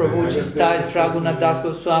 Nityananda Prabhu chastised Raghunath Das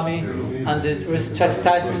Goswami, and the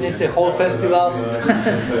chastisement is a whole festival.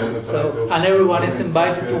 So, and everyone is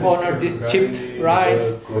invited to honor this chipped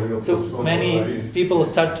rice. So many people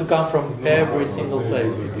start to come from every single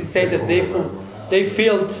place. It is said that they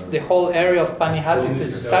filled the whole area of Panihati to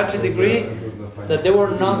such a degree that there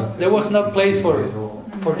was no place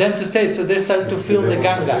for them to stay, so they started to fill the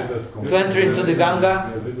Ganga, to enter into the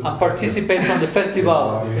Ganga and participate from the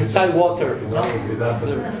festival inside water,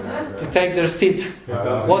 to take their seat,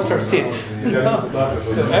 water seat.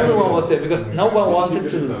 So everyone was there because no one wanted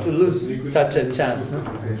to lose such a chance. No?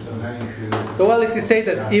 So well, it is said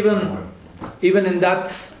that even in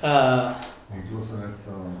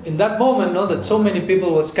that moment, that so many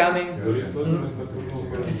people was coming.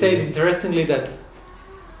 It is said interestingly that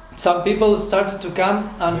some people started to come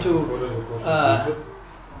and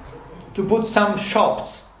to put some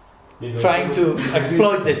shops, trying to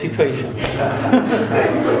exploit the situation.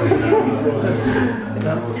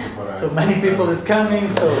 So many people is coming,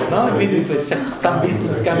 so immediately some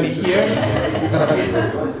business can be here.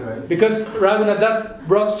 Because Raghunath Das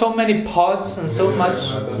brought so many pots and so much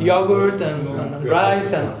yogurt and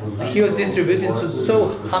rice, and he was distributing to so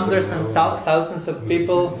hundreds and thousands of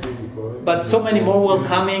people. But so many more were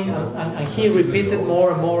coming, and he repeated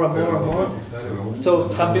more and more and more and more.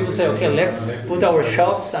 So some people say, okay, let's put our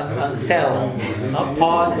shops and sell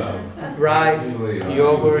pots, rice,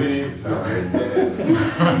 yogurt.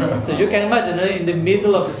 So you can imagine, in the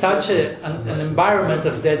middle of such an environment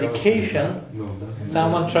of dedication,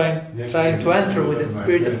 someone trying to enter with the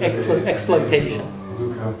spirit of exploitation.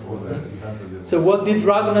 So what did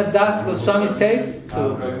Raghunath Das Goswami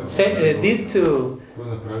did to,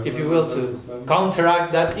 if you will, to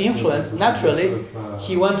counteract that influence? Naturally,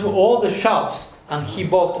 he went to all the shops and he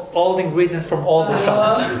bought all the ingredients from all the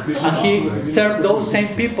shops, and he served those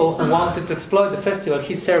same people who wanted to exploit the festival.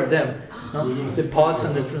 He served them, the pots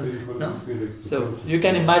and the fruit. So you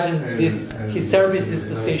can imagine this, his service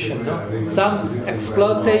disposition. Some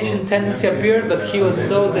exploitation tendency appeared, but he was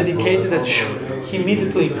so dedicated that he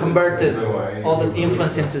immediately converted all that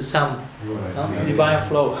influence into some divine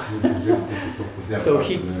flow. So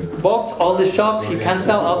he bought all the shops, he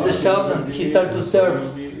canceled all the shops, and he started to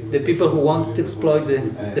serve the people who wanted to exploit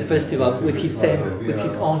the festival with his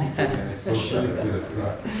own hands. So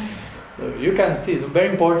you can see very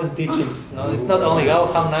important teachings. It's not only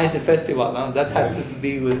how nice the festival. That has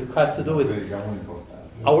to do with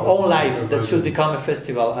our own life that should become a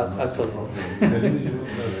festival actually.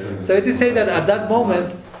 So it is said that at that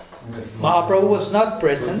moment Mahaprabhu was not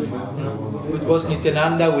present. It was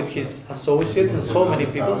Nityananda with his associates and so many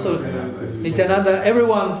people. So Nityananda,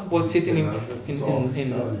 everyone was sitting in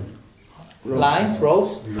lines,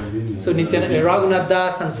 rows. So Raghunath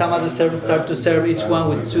Das and some other servants started to serve each one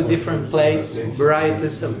with 2 different plates,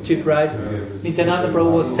 varieties of cheap rice. Nityananda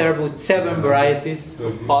Prabhu was served with 7 varieties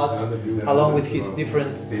of pots, along with his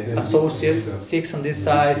different associates, 6 on this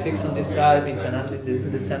side, 6 on this side, Nityananda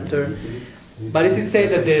in the center. But it is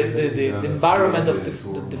said that the environment of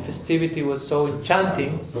the festivity was so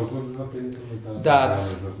enchanting that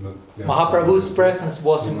Mahaprabhu's presence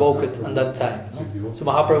was invoked at that time. So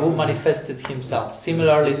Mahaprabhu manifested himself,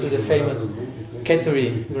 similarly to the famous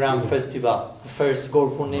Keturi Grand Festival, the first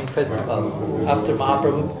Gaur Purnim festival. After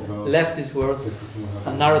Mahaprabhu left this world,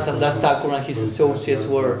 and Narottam Das Thakur and his associates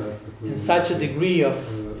were in such a degree of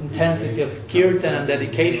intensity of kirtan and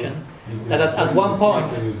dedication that at one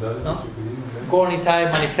point, Gaur Nitai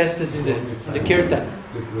manifested in the kirtan.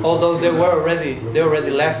 Although they already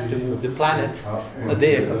left the planet, but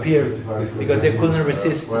they appeared because they couldn't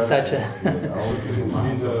resist such a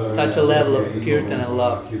level of kirtan and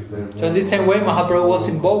love. So in the same way, Mahaprabhu was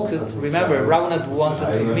invoked. Remember, Raghunath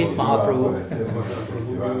wanted to meet Mahaprabhu,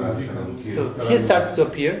 so he started to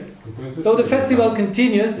appear. So the festival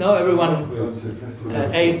continued. Everyone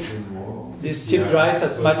ate this cheap rice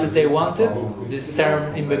as much as they wanted. This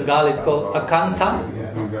term in Bengali is called akanta.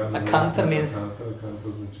 Akanta means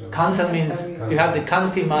Kanta means, you have the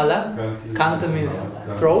Kanti Mala. Kanta means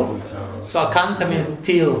throat. So Akanta means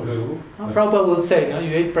till. Prabhupada would say,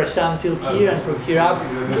 you eat prasad till here, and from here up,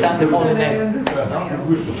 chant the holy name.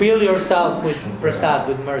 Fill yourself with prasad,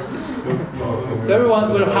 with mercy. So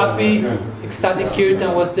everyone was happy. Ecstatic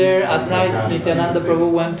kirtan was there. At night, Nityananda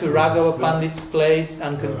Prabhu went to Raghava Pandit's place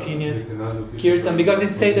and continued kirtan, because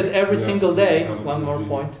it said that every single day, one more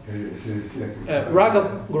point,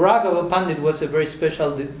 Raghava Pandit was a very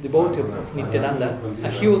special devotee of Nityananda,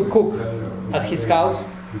 and he would cook at his house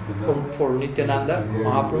for Nityananda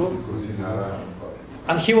Mahaprabhu,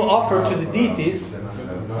 and he will offer to the deities.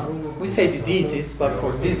 We say the deities, but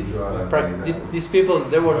for these people,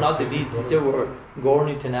 they were not the deities, they were Gaur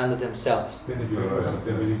Nityananda themselves.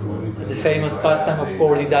 The famous pastime of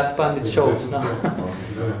Gauri Das Pandit shows, no?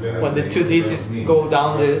 When the two deities go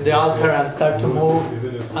down the altar and start to move,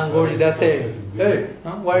 and Gauri Das say, "Hey,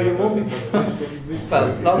 why are you moving?"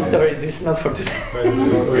 Well, long story, this is not for today.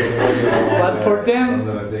 But for them,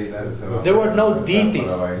 there were no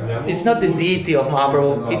deities. It's not the deity of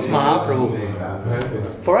Mahaprabhu, it's Mahaprabhu.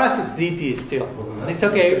 For us, it's deity still. And it's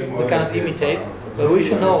okay, we cannot imitate, but we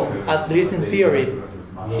should know, at least in theory,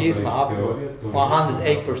 he is Mahaprabhu,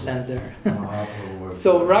 108% there.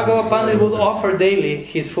 So Raghava Pandit would offer daily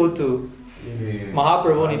his food to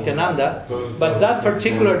Mahaprabhu Nityananda, but that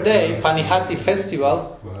particular day, Panihati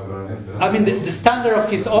festival, the standard of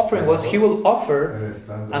his offering was he will offer,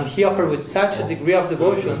 and he offered with such a degree of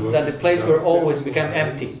devotion that the place will always become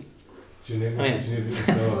empty.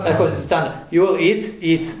 That was the standard. You will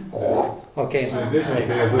eat. Okay, great.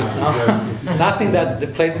 No, nothing that the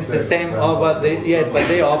plate is the same. But they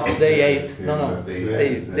ate. No.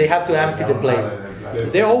 They have to empty the plate.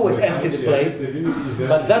 They always empty the plate,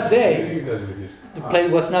 but that day the plate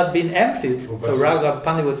was not being emptied. So Raghava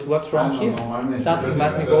Pandit, what's wrong here? Something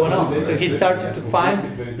must be going on. So he started to find.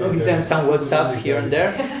 He sent some WhatsApp here and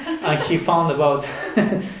there, and he found about.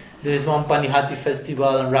 There is one Panihati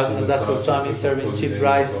festival, and Raghunath Das Goswami serving cheap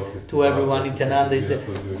rice to everyone. Nityananda is there.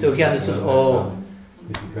 So he understood,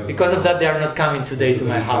 because of that they are not coming today to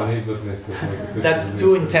my house. That's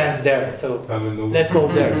too intense there. So let's go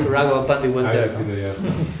there. So Raghava Pandit went there.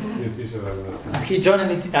 He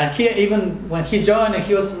joined it, and even when he joined and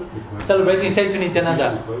he was celebrating, he said to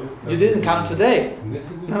Nityananda, "You didn't come today."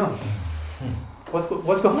 No.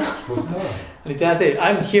 What's going on? Nityananda said,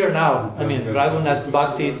 "I'm here now. Raghunath's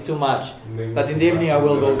bhakti is too much. But in the evening I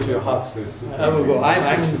will go to your house. I will go.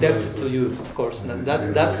 I'm indebted to you, of course."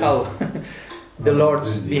 That's how the Lord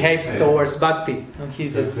behaves towards bhakti.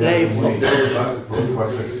 He's a slave of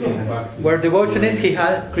devotion. Where devotion is,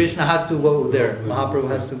 Krishna has to go there. Mahaprabhu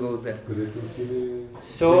has to go there.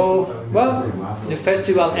 So, the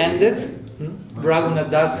festival ended.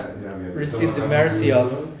 Raghunath Das received the mercy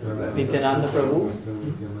of Nityananda Prabhu,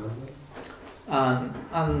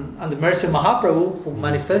 and the mercy of Mahaprabhu, who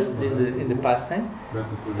manifested in the pastime.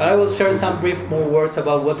 But I will share some brief more words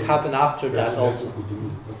about what happened after that also.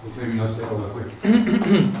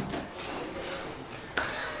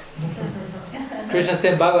 Krishna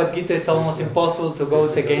said in Bhagavad Gita it's almost impossible to go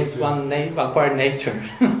against one acquired nature.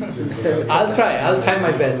 I'll try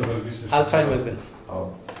my best.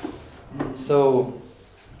 So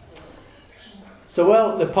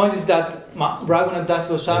the point is that Raghunath Das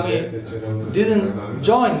Goswami didn't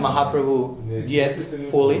join Mahaprabhu yet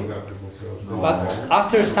fully, but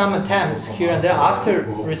after some attempts here and there, after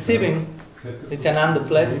receiving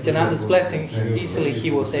Nityananda's blessing, easily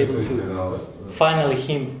he was able to finally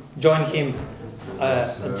join him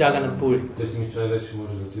at Jagannath Puri.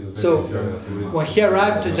 So when he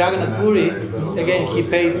arrived to Jagannath Puri, again he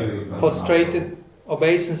paid prostrated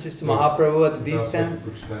obeisances to Mahaprabhu at a distance.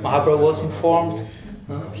 Mahaprabhu was informed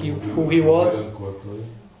who he was.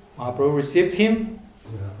 Mahaprabhu received him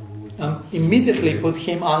and immediately put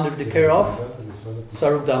him under the care of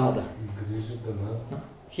Swarup Damodar.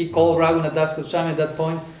 He called Raghunath Das Goswami at that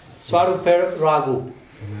point Swaruper Raghu.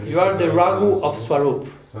 You are the Raghu of Swarup,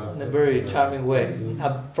 in a very charming way.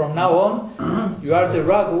 From now on, you are the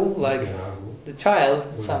Raghu, like the child,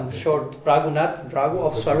 some short Raghu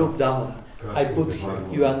of Swarup Damodar. I put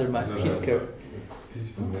you under his care.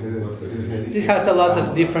 It has a lot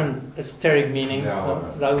of different esoteric meanings.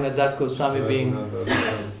 Raghunath Das Goswami being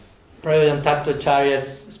Prayojan Tattvacharya,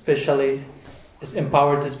 especially is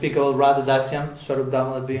empowered to speak about Radha Dasyam, Swarup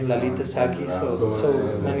Damodar being Lalita Sakhi, so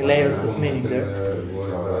many layers of meaning there.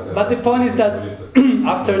 But the point is that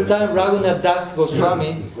after a time Raghunath Das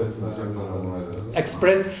Goswami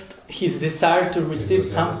expressed his desire to receive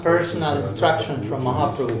some personal instruction from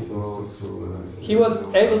Mahaprabhu. He was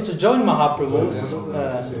able to join Mahaprabhu's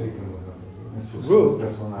group,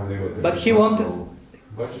 but he wanted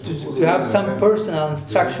to have some personal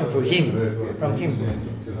instruction from him.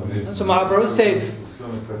 And so Mahaprabhu said,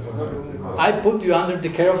 I put you under the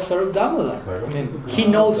care of Swarup Damodar. I mean, he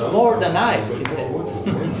knows more than I, he said.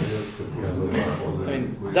 I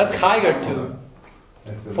mean, that's higher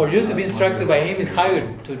for you to be instructed by him is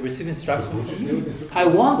higher to receive instruction from me. I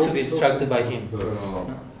want to be instructed by him.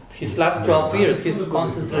 His last 12 years, he's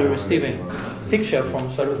constantly receiving siksha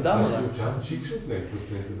from Swarup Damodar.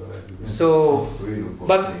 So,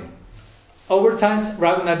 but over time,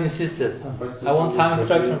 Raghunath insisted, I want some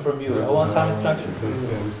instruction from you. I want some instruction from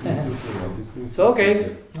you. So,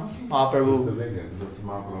 okay, Mahaprabhu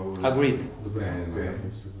agreed.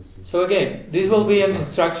 So again, this will be an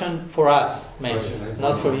instruction for us, maybe,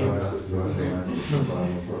 not for you.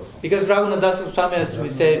 Because Raghunath Das Goswami, as we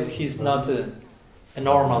said, he's not a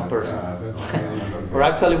normal person. Or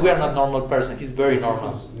actually, we are not normal person. He's very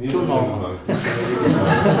normal. Too normal.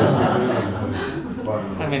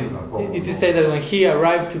 I mean, it is said that when he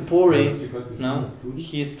arrived to Puri,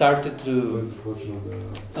 he started to...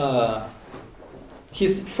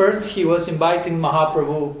 he was inviting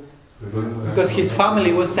Mahaprabhu because his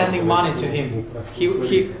family was sending money to him.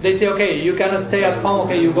 They say, okay, you cannot stay at home.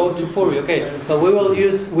 Okay, you go to Puri. Okay, but we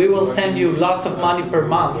will send you lots of money per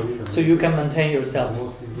month so you can maintain yourself.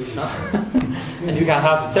 And you can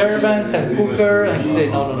have servants and cooker. And he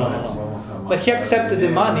said, no. But he accepted the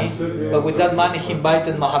money. But with that money, he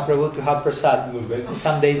invited Mahaprabhu to have prasad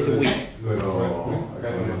some days a week.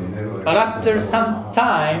 But after some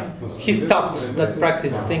time, he stopped that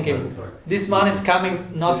practice, thinking, this money is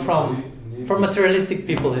coming not from materialistic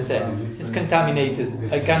people, he said. It's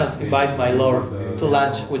contaminated. I cannot invite my Lord to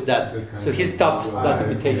lunch with that. So he stopped that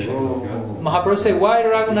invitation. Mahaprabhu said, why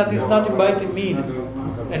Raghunath is not inviting me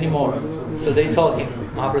anymore? So they told him.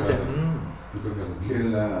 Mahaprabhu said,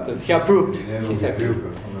 But he approved. He said.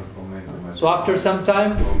 So after some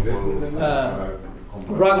time,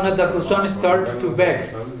 Raghunath Das Goswami started to beg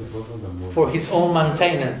for his own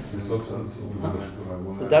maintenance.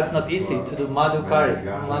 So that's not easy to do madhukari.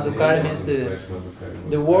 Madhukari means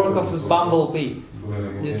the work of a bumblebee.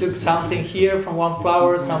 You took something here from one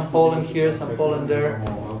flower, some pollen here, some pollen there.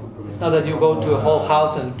 It's not that you go to a whole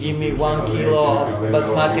house and give me 1 kilo of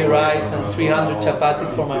basmati rice and 300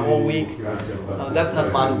 chapatis for my whole week. No, that's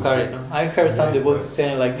not madhukari. No? I heard some devotees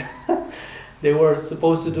saying like that. They were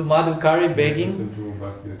supposed to do madhukari begging,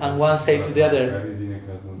 and one said to the other,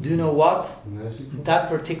 do you know what? That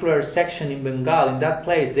particular section in Bengal, in that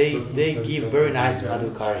place, they give very nice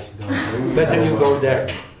madhukari. Better you go there.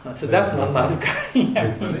 So that's not madhukari.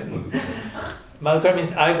 Madhukari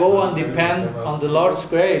means I go and depend on the Lord's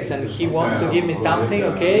grace, and He wants to give me something,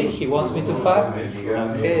 okay? He wants me to fast,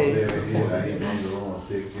 okay?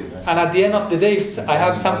 And at the end of the day, if I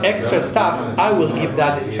have some extra stuff, I will give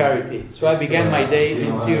that in charity. So I began my day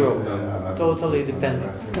with zero, totally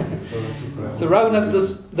dependent. So Raghunath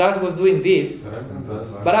Das was doing this,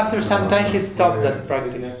 but after some time he stopped that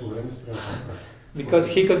practice. Because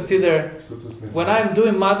he considered, when I'm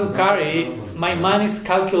doing madhukari, my mind is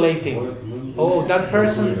calculating. Oh, that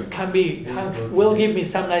person will give me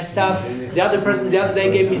some nice stuff. The other person the other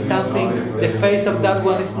day gave me something. The face of that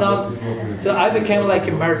one is not. So I became like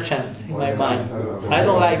a merchant in my mind. I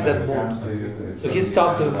don't like that mood. So he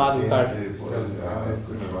stopped doing madhukari.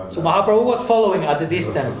 So Mahaprabhu was following at a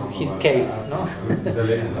distance his case. No?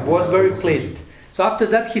 Was very pleased. So after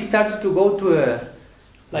that he started to go to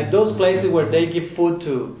like those places where they give food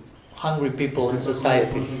to hungry people in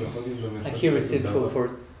society. And he received food for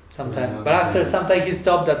some time. But after some time he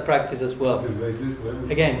stopped that practice as well.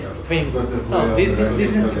 Again, this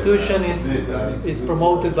institution is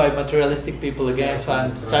promoted by materialistic people again, so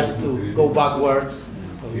I started to go backwards.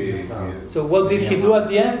 So what did he do at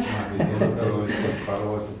the end?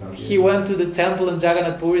 He went to the temple in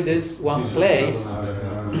Jagannath Puri. There's one place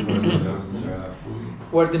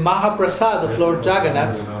where the Mahaprasad of Lord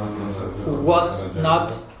Jagannath, who was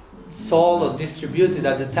not sold or distributed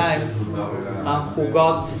at the time, and who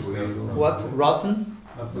got rotten,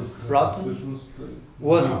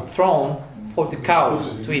 was thrown for the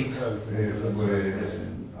cows to eat.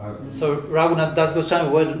 So Raghunath Das Goswami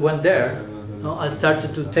went there and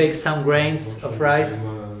started to take some grains of rice.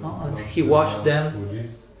 And he washed them.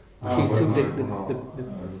 He took the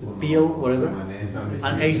peel, whatever,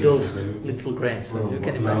 and ate those little grains. So you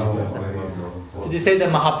can imagine what's that. So they say that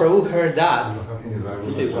Mahaprabhu heard that.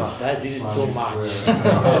 He said, wow, this is too much.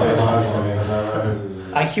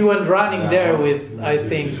 And he went running there with, I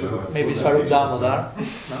think, maybe Swarup Damodar.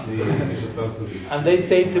 No? And they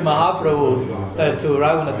say to Mahaprabhu, to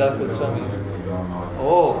Raghunath Das Goswami,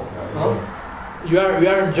 you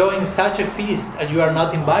are enjoying such a feast and you are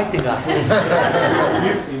not inviting us.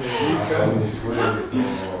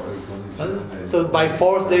 So by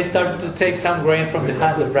force they started to take some grain from the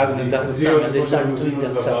hand of Raghunath Goswami and they started to eat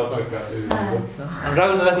themselves. And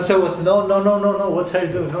Raghunath Goswami was, no, what are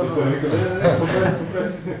you doing? No.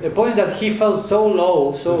 The point is that he felt so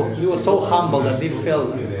low, he was so humble that he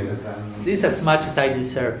felt, this is as much as I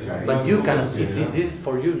deserve, but you cannot eat this is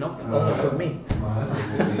for you, no? Only for me.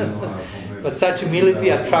 But such humility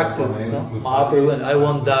attracted Mahaprabhu, and I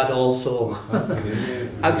want that also.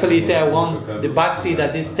 Actually, he said, I want the bhakti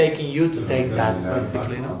that is taking you to take that,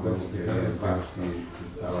 basically. No?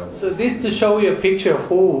 So this to show you a picture of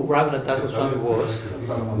who Raghunath Goswami was.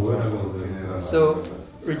 So,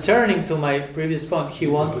 returning to my previous point, he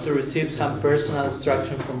wanted to receive some personal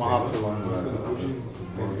instruction from Mahaprabhu.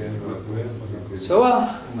 So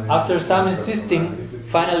after some insisting,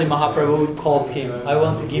 finally Mahaprabhu calls him, I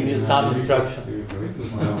want to give you some instruction.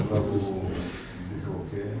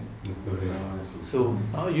 So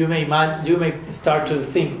you may start to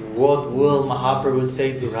think, what will Mahaprabhu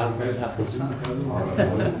say to Raghunath Goswami?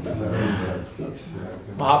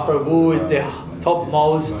 Mahaprabhu is the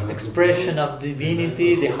topmost expression of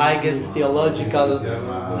divinity, the highest theological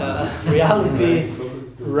reality.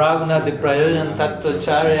 Raghunath, the Prayojan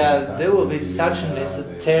Tattvacharya, there will be such an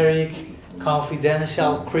esoteric,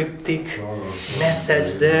 confidential, cryptic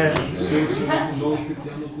message there.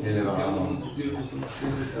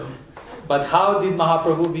 But how did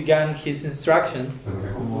Mahaprabhu begin his instruction?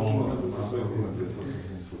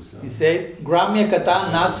 He said, Gramya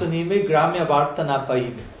kata na sunime, Gramya varta na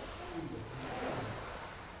paive.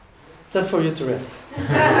 Just for you to rest.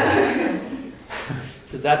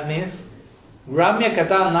 So that means, Gramya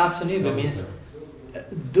kata na sunime means,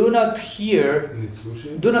 do not hear,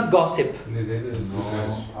 do not gossip.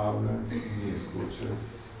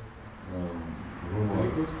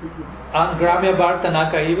 And Gramya varta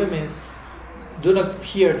na kaive means, do not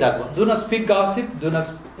hear that one. Do not speak gossip, do not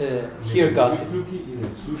hear gossip.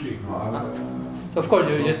 So of course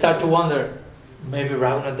you start to wonder, maybe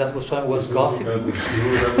Raghunath Goswami was gossiping?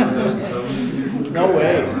 No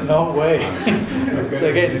way. So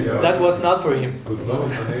again, that was not for him.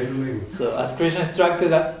 So as Krishna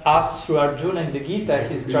instructed us through Arjuna in the Gita,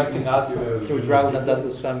 he's instructing us through Raghunath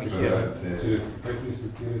Goswami here.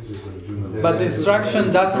 But the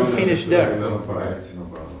instruction doesn't finish there.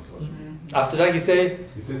 After that he said,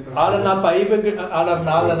 Alana paiva,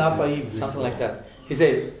 alana paiva, something like that. He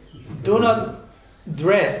said, do not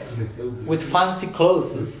dress with fancy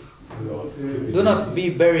clothes. Do not be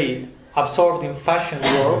very absorbed in fashion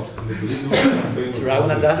world.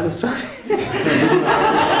 Raghunath Goswami.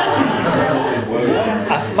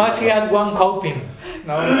 As much he had one coping.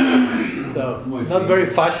 No? So not very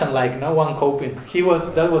fashion like, no one coping.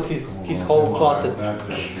 That was his whole closet.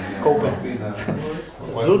 Coping.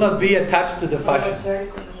 Do not be attached to the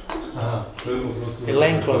fashion. A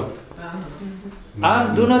lame clothes.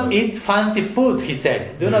 And do not eat fancy food, he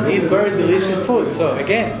said. Do not eat very delicious food. So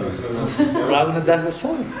again, Raghunath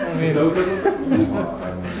Goswami.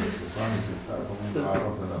 So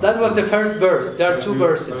that was the first verse. There are two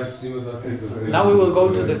verses. Now we will go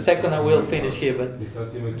to the second and we'll finish here. But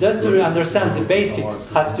just to understand the basics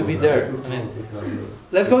has to be there.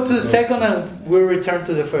 Let's go to the second and we'll return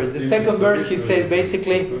to the first. The second verse, he said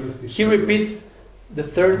basically, he repeats the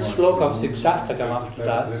third sloka of Sikshastakam after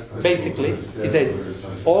that. Basically, he says,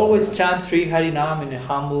 always chant Sri Harinam in a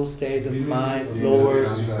humble state of mind,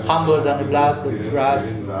 humbler than the blade of grass,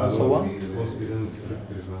 and so on.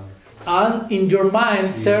 And in your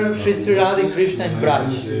mind, serve Sri Sri Radha Krishna in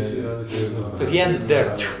Braj. So he ended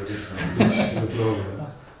there.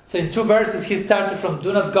 So in two verses, he started from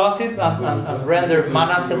do not gossip and render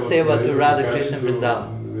Manasa Seva to Radha Krishna Vrindavan.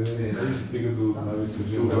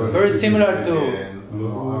 Very similar to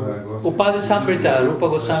Upadeshamrita, Rupa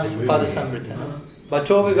Goswami's Upadeshamrita.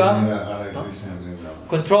 Bachogagam,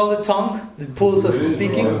 control the tongue, the pulse of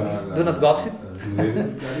speaking, do not gossip.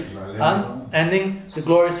 And ending the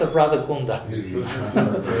glories of Radha Kunda.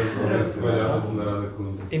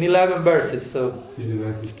 In 11 verses, so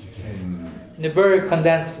in a very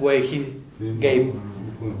condensed way he gave.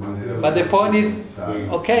 But the point is,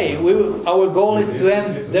 okay, our goal is to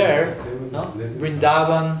end there, no?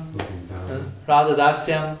 Vrindavan, Radha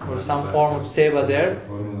Dasyam, or some form of seva there.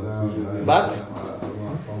 But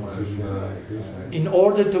in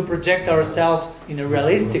order to project ourselves in a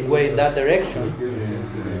realistic way in that direction,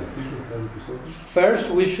 first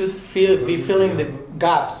we should be filling the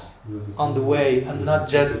gaps on the way and not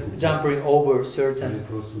just jumping over certain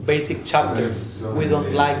basic chapters we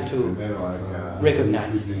don't like to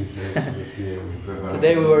recognize.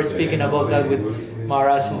 Today we were speaking about that with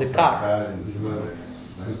Maharaj in the car.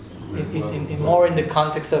 In more in the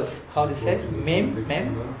context of, how do you say? Memes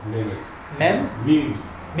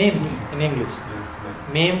in English.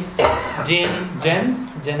 Memes,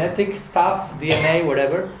 genes, genetic stuff, DNA,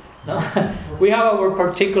 whatever. No? We have our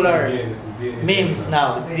particular memes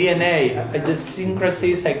now. DNA,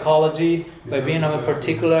 idiosyncrasy, psychology, by being of a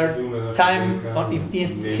particular time in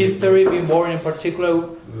history, being born in a particular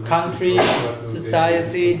country,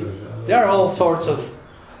 society. There are all sorts of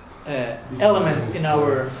elements in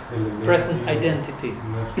our present identity.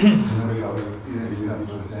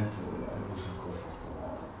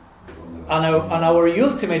 And our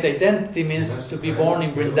ultimate identity means to be born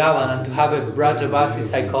in Vrindavan and to have a Brajavasi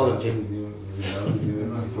psychology.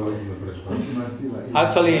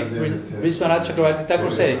 Actually, Vishwanath Chakravarti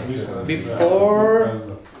Thakur said,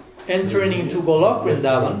 before entering into Golok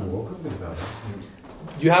Vrindavan,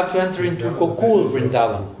 you have to enter into Gokul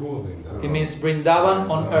Vrindavan. It means Vrindavan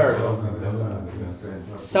on earth.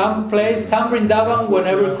 Some Vrindavan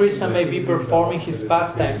whenever Krishna may be performing his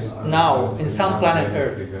pastimes now in some planet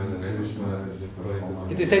Earth.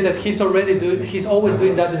 It is said that he's always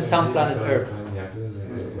doing that in some planet Earth.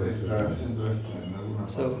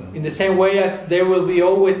 So in the same way as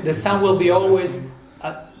the sun will be always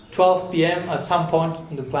at 12 p.m. at some point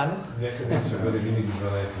in the planet.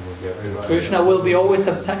 Krishna will be always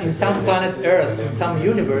in some planet Earth, in some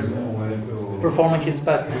universe, performing his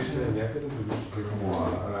pastimes.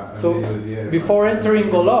 So before entering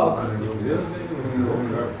Golok,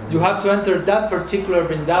 you have to enter that particular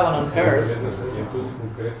Vrindavan on earth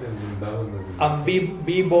and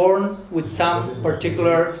be born with some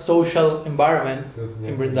particular social environment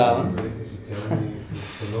in Vrindavan,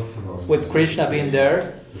 with Krishna being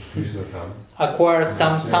there, acquire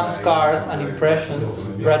some samskars and impressions,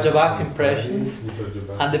 Brajavas impressions,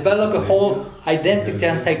 and develop a whole identity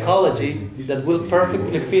and psychology that will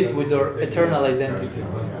perfectly fit with your eternal identity.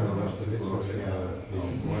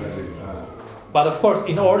 But of course,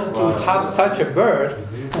 in order to have such a birth,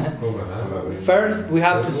 first we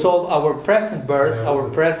have to solve our present birth, our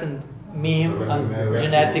present meme and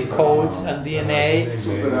genetic codes and DNA,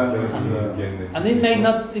 and it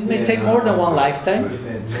may take more than one lifetime.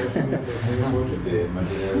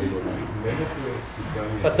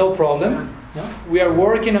 But no problem. No? We are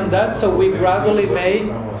working on that, so we gradually may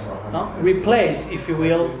replace, if you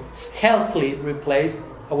will, healthily replace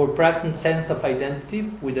our present sense of identity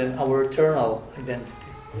with our eternal identity.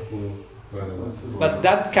 But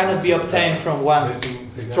that cannot be obtained from one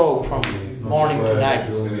stroke, from morning to night.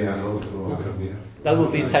 That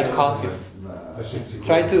would be psychosis.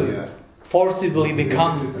 Try to forcibly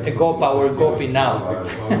become a Gopa or a Gopi now.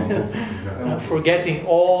 Forgetting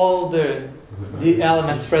all the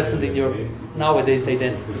elements present in your nowadays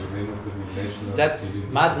identity. That's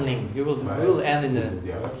maddening. You will end in a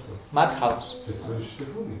madhouse.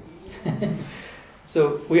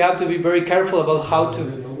 So we have to be very careful about how to.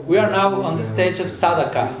 We are now on the stage of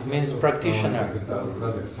sadhaka, means practitioner.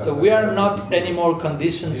 So we are not anymore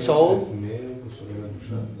conditioned soul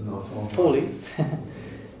fully.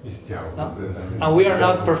 No? And we are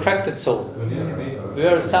not perfected soul. We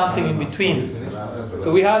are something in between.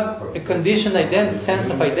 So we have a conditioned sense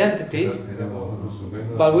of identity,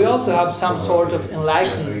 but we also have some sort of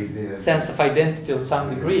enlightened sense of identity of some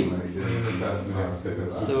degree.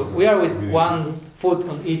 So we are with one foot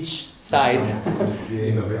on each side.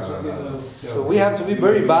 So we have to be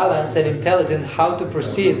very balanced and intelligent how to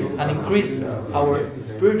proceed and increase our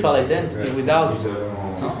spiritual identity without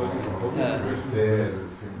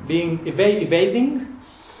being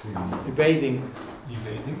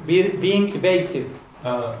being evasive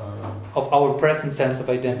of our present sense of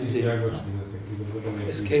identity.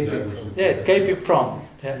 Escaping from.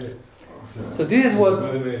 Yeah. So this is what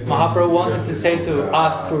Mahaprabhu wanted to say to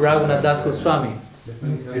us through Raghunath Das Goswami.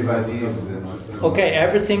 Okay,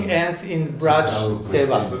 everything ends in Braj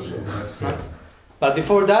Seva. But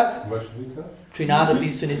before that,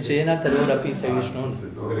 Trinadapi Sunichena Tarodapi Savishnun.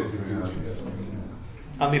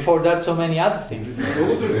 And before that, so many other things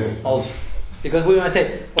also. Because we might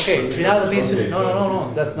say, okay, Trinadapi Sunichena.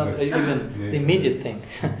 No, that's not even the immediate thing.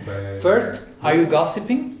 First, are you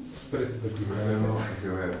gossiping?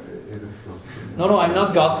 No, I'm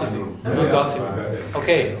not gossiping.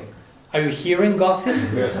 Okay. Are you hearing gossip?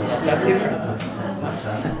 That's different.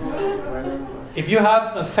 If you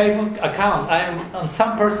have a Facebook account, I am on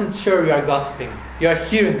some percent sure you are gossiping. You are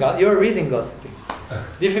hearing gossip. You are reading gossiping.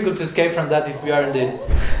 Difficult to escape from that if we are in the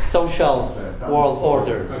social world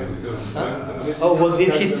order. Oh, what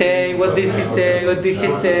did he say? What did he say? What did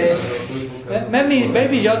he say?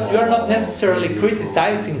 Maybe you're not necessarily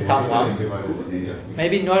criticizing someone.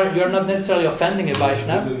 Maybe you're not necessarily offending a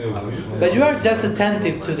Vaishnava, but you are just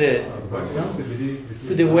attentive to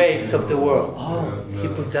the waves of the world. Oh, he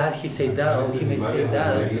put that, he said that, oh, he may say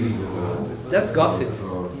that. That's gossip.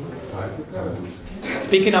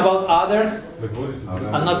 Speaking about others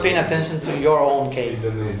and not paying attention to your own case.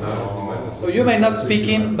 So you may not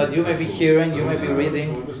speaking, but you may be hearing, you may be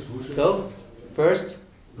reading. So first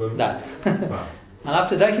that. And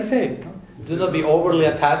after that he said, do not be overly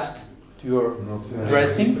attached to your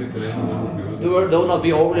dressing. Do not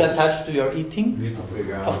be overly attached to your eating.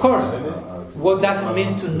 Of course, what does it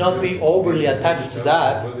mean to not be overly attached to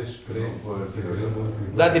that?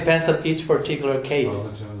 That depends on each particular case.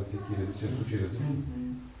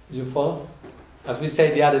 Do you follow? As we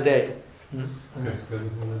said the other day.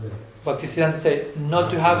 Bhaktisiddhanta said not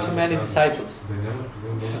to have too many disciples.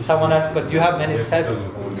 And someone asked, but you have many disciples.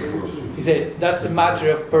 He said, that's a matter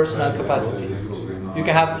of personal capacity. You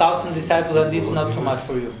can have 1,000 disciples and it's not too much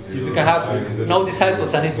for you. You can have no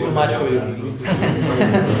disciples and it's too much for you.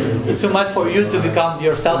 It's too much for you to become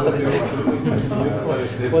yourself a disciple.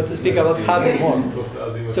 What to speak about having more.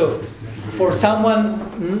 So, for someone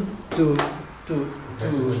to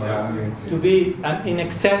be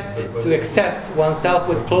to excess oneself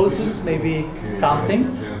with clothes may be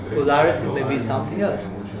something, with others it may be something else.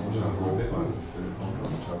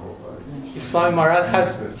 If Swami Maharaj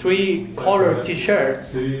has 3 colored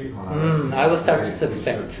t-shirts, I will start to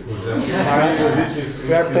suspect. Maharaj,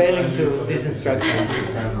 we are failing to this instruction.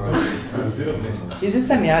 He's a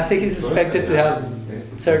sannyasi, he's expected to have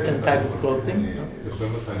certain type of clothing.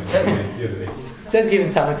 Just giving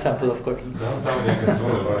some example, of course.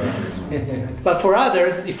 But for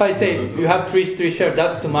others, if I say you have 3 shirts,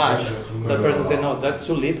 that's too much. That person say no, that's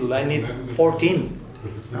too little. I need 14.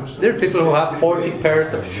 There are people who have 40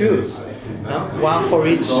 pairs of shoes, one for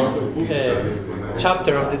each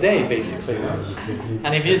chapter of the day, basically.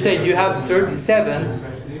 And if you say you have 37,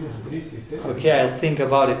 okay, I'll think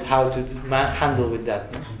about it how to handle with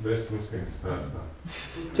that.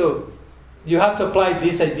 So you have to apply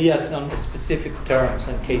these ideas on specific terms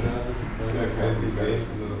and cases.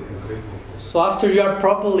 So after you are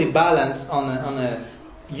properly balanced on a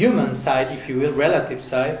human side, if you will, relative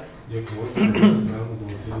side,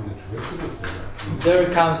 there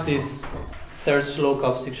comes this 3rd sloka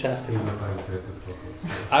of Sikshastra.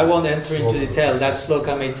 I won't enter into detail. That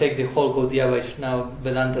sloka may take the whole Gaudiya Vaishnava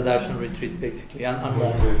Vedanta Darshan retreat, basically, and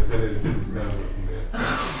more.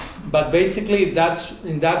 But basically, in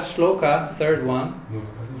that sloka, 3rd one,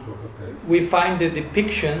 we find the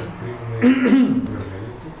depiction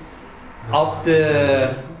of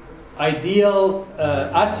the ideal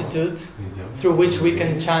attitude through which we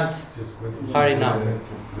can chant Harinam.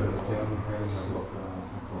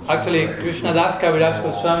 Actually, Krishnadas Kaviraj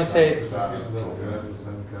Goswami said,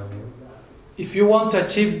 if you want to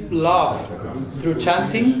achieve love through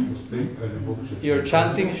chanting, your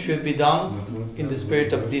chanting should be done in the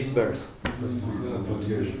spirit of this verse.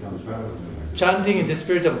 Chanting in the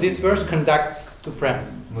spirit of this verse conducts to prem.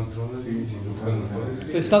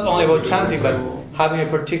 So it's not only about chanting, but having a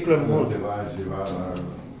particular mood.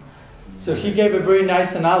 So he gave a very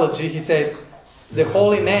nice analogy. He said, the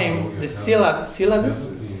holy name, the syllables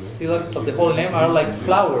of the holy name are like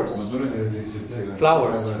flowers.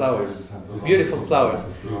 Flowers. Beautiful flowers.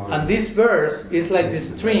 And this verse is like the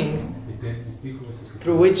string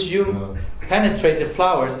through which you penetrate the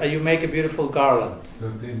flowers and you make a beautiful garland.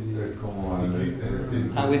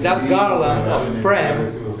 And with that garland of prem,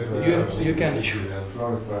 you can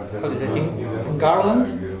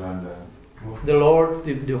garland the Lord,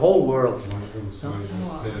 the whole world.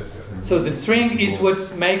 So the string is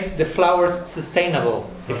what makes the flowers sustainable.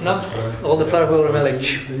 If not, all the flowers will remain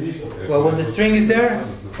like. Well, when the string is there,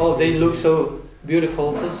 they look so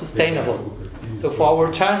beautiful, so sustainable. So for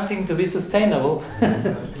our chanting to be sustainable,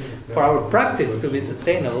 for our practice to be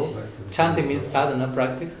sustainable, chanting means sadhana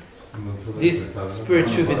practice, this spirit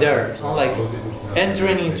should be there. It's not like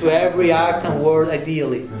entering into every act and word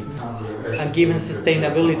ideally and giving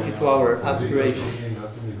sustainability to our aspirations.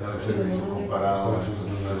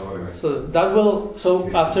 So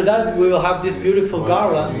after that we will have this beautiful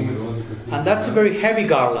garland, and that's a very heavy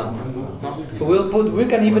garland. So we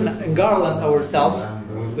can even garland ourselves.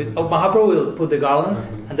 With Mahaprabhu will put the garland,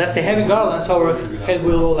 and that's a heavy garland, so our head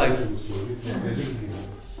will go like,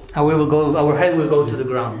 and our head will go to the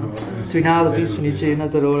ground.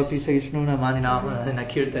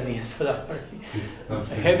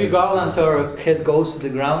 A heavy garland, so our head goes to the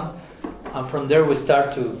ground, and from there we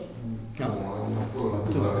start to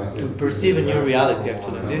to perceive a new reality,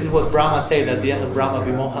 actually. And this is what Brahma said at the end of Brahma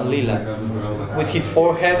Vimohan Lila. With his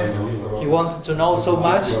foreheads, he wanted to know so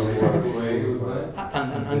much,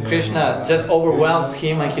 and Krishna just overwhelmed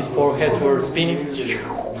him, and his foreheads were spinning.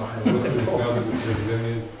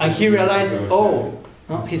 And he realized,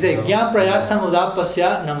 he said, Gyam prayasam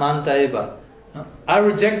udapasya namanta eva. I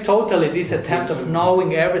reject totally this attempt of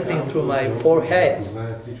knowing everything through my four heads.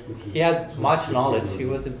 He had much knowledge. He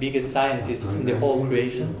was the biggest scientist in the whole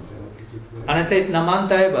creation. And I said,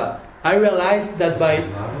 namanta eva. I realized that by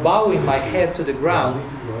bowing my head to the ground,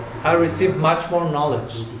 I received much more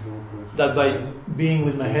knowledge than by being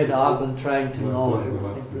with my head up and trying to know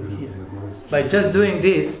everything here. By just doing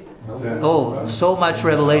this, so much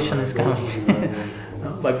revelation is coming.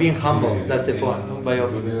 By being humble, that's the point. By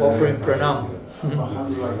offering pranam.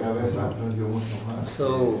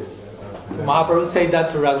 So Mahaprabhu said that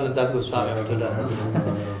to Raghunath Das Goswami after that.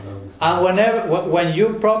 And when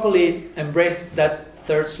you properly embrace that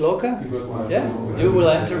third sloka, you will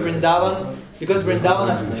enter Vrindavan, because Vrindavan,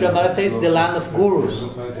 as Srila Maharaj says, is the land of gurus.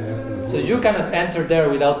 So you cannot enter there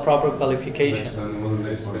without proper qualification.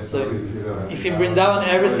 So if in Vrindavan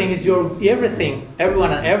everything is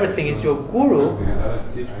everyone and everything is your guru,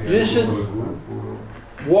 you should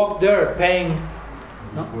walk there paying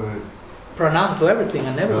pranam to everything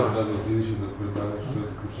and everyone.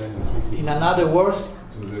 In other words,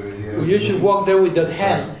 you should walk there with your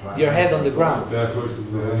head on the ground,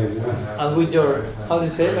 and with your, how do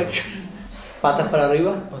you say, like patas para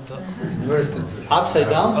arriba, Inverted. upside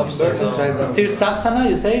down. Sirsasana,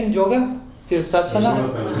 you say in yoga?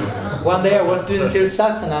 Sirsasana. One day I was doing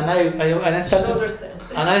Sirsasana,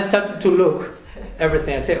 and I started to look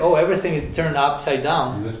everything. I say, everything is turned upside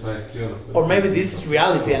down, or maybe this is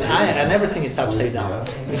reality, and everything is upside down.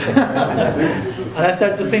 And I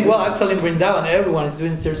started to think, actually in Vrindavan everyone is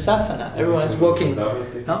doing Sirsasana. Everyone is walking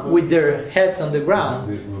with their heads on the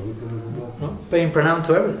ground, paying pranam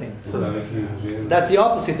to everything. So that's the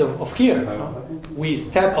opposite of here. We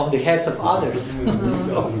step on the heads of others.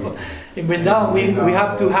 So in Vrindavan we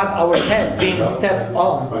have to have our head being stepped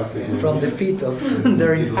on from the feet of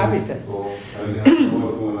their inhabitants.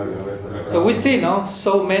 So we see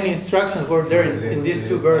so many instructions were there in these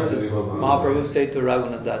two verses Mahaprabhu said to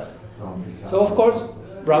Raghunath Das. So of course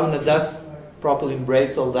Raghunath Das properly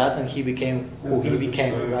embraced all that, and he became who he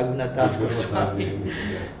became, Raghunath Das Goswami,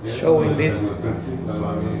 showing this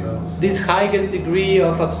highest degree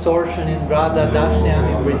of absorption in Radha Dasyam,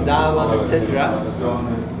 in Vrindavan, etc.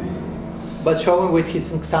 But showing with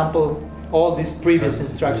his example all these previous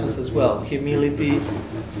instructions as well: humility,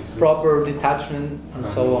 proper detachment, and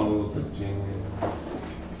so on.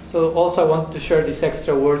 So also I want to share these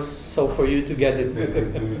extra words, so for you to get a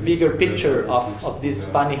bigger picture of this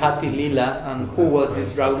Panihati Lila, and who was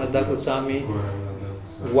this Raghunath Das Goswami,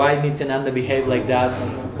 why Nityananda behaved like that,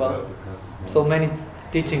 and so many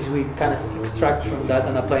teachings we kind of extract from that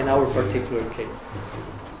and apply in our particular case.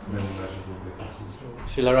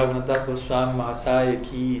 Srila Raghunath Das Goswami Mahasaya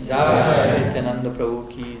ki jai, Nityananda Prabhu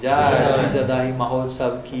ki jai,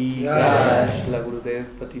 Cida-dahi-mahotsava ki jai, Srila Gurudev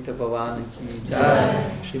Patita Pavan ki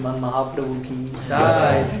jai, Sriman Mahaprabhu ki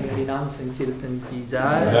jai, Shri Harinam Sankirtan ki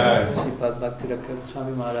jai, Shri Padbhakti Rakha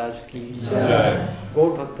Swami Maharaj ki jai,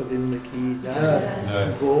 Gaur Bhakta Vrinda ki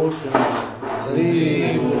jai, Gaur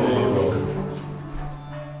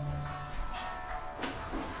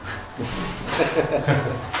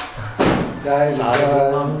Jai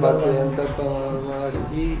Bhattayanta Maharaj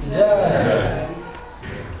ki jai.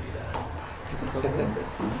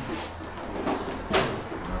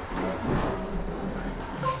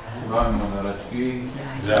 Swami Maharaj ki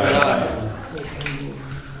jai.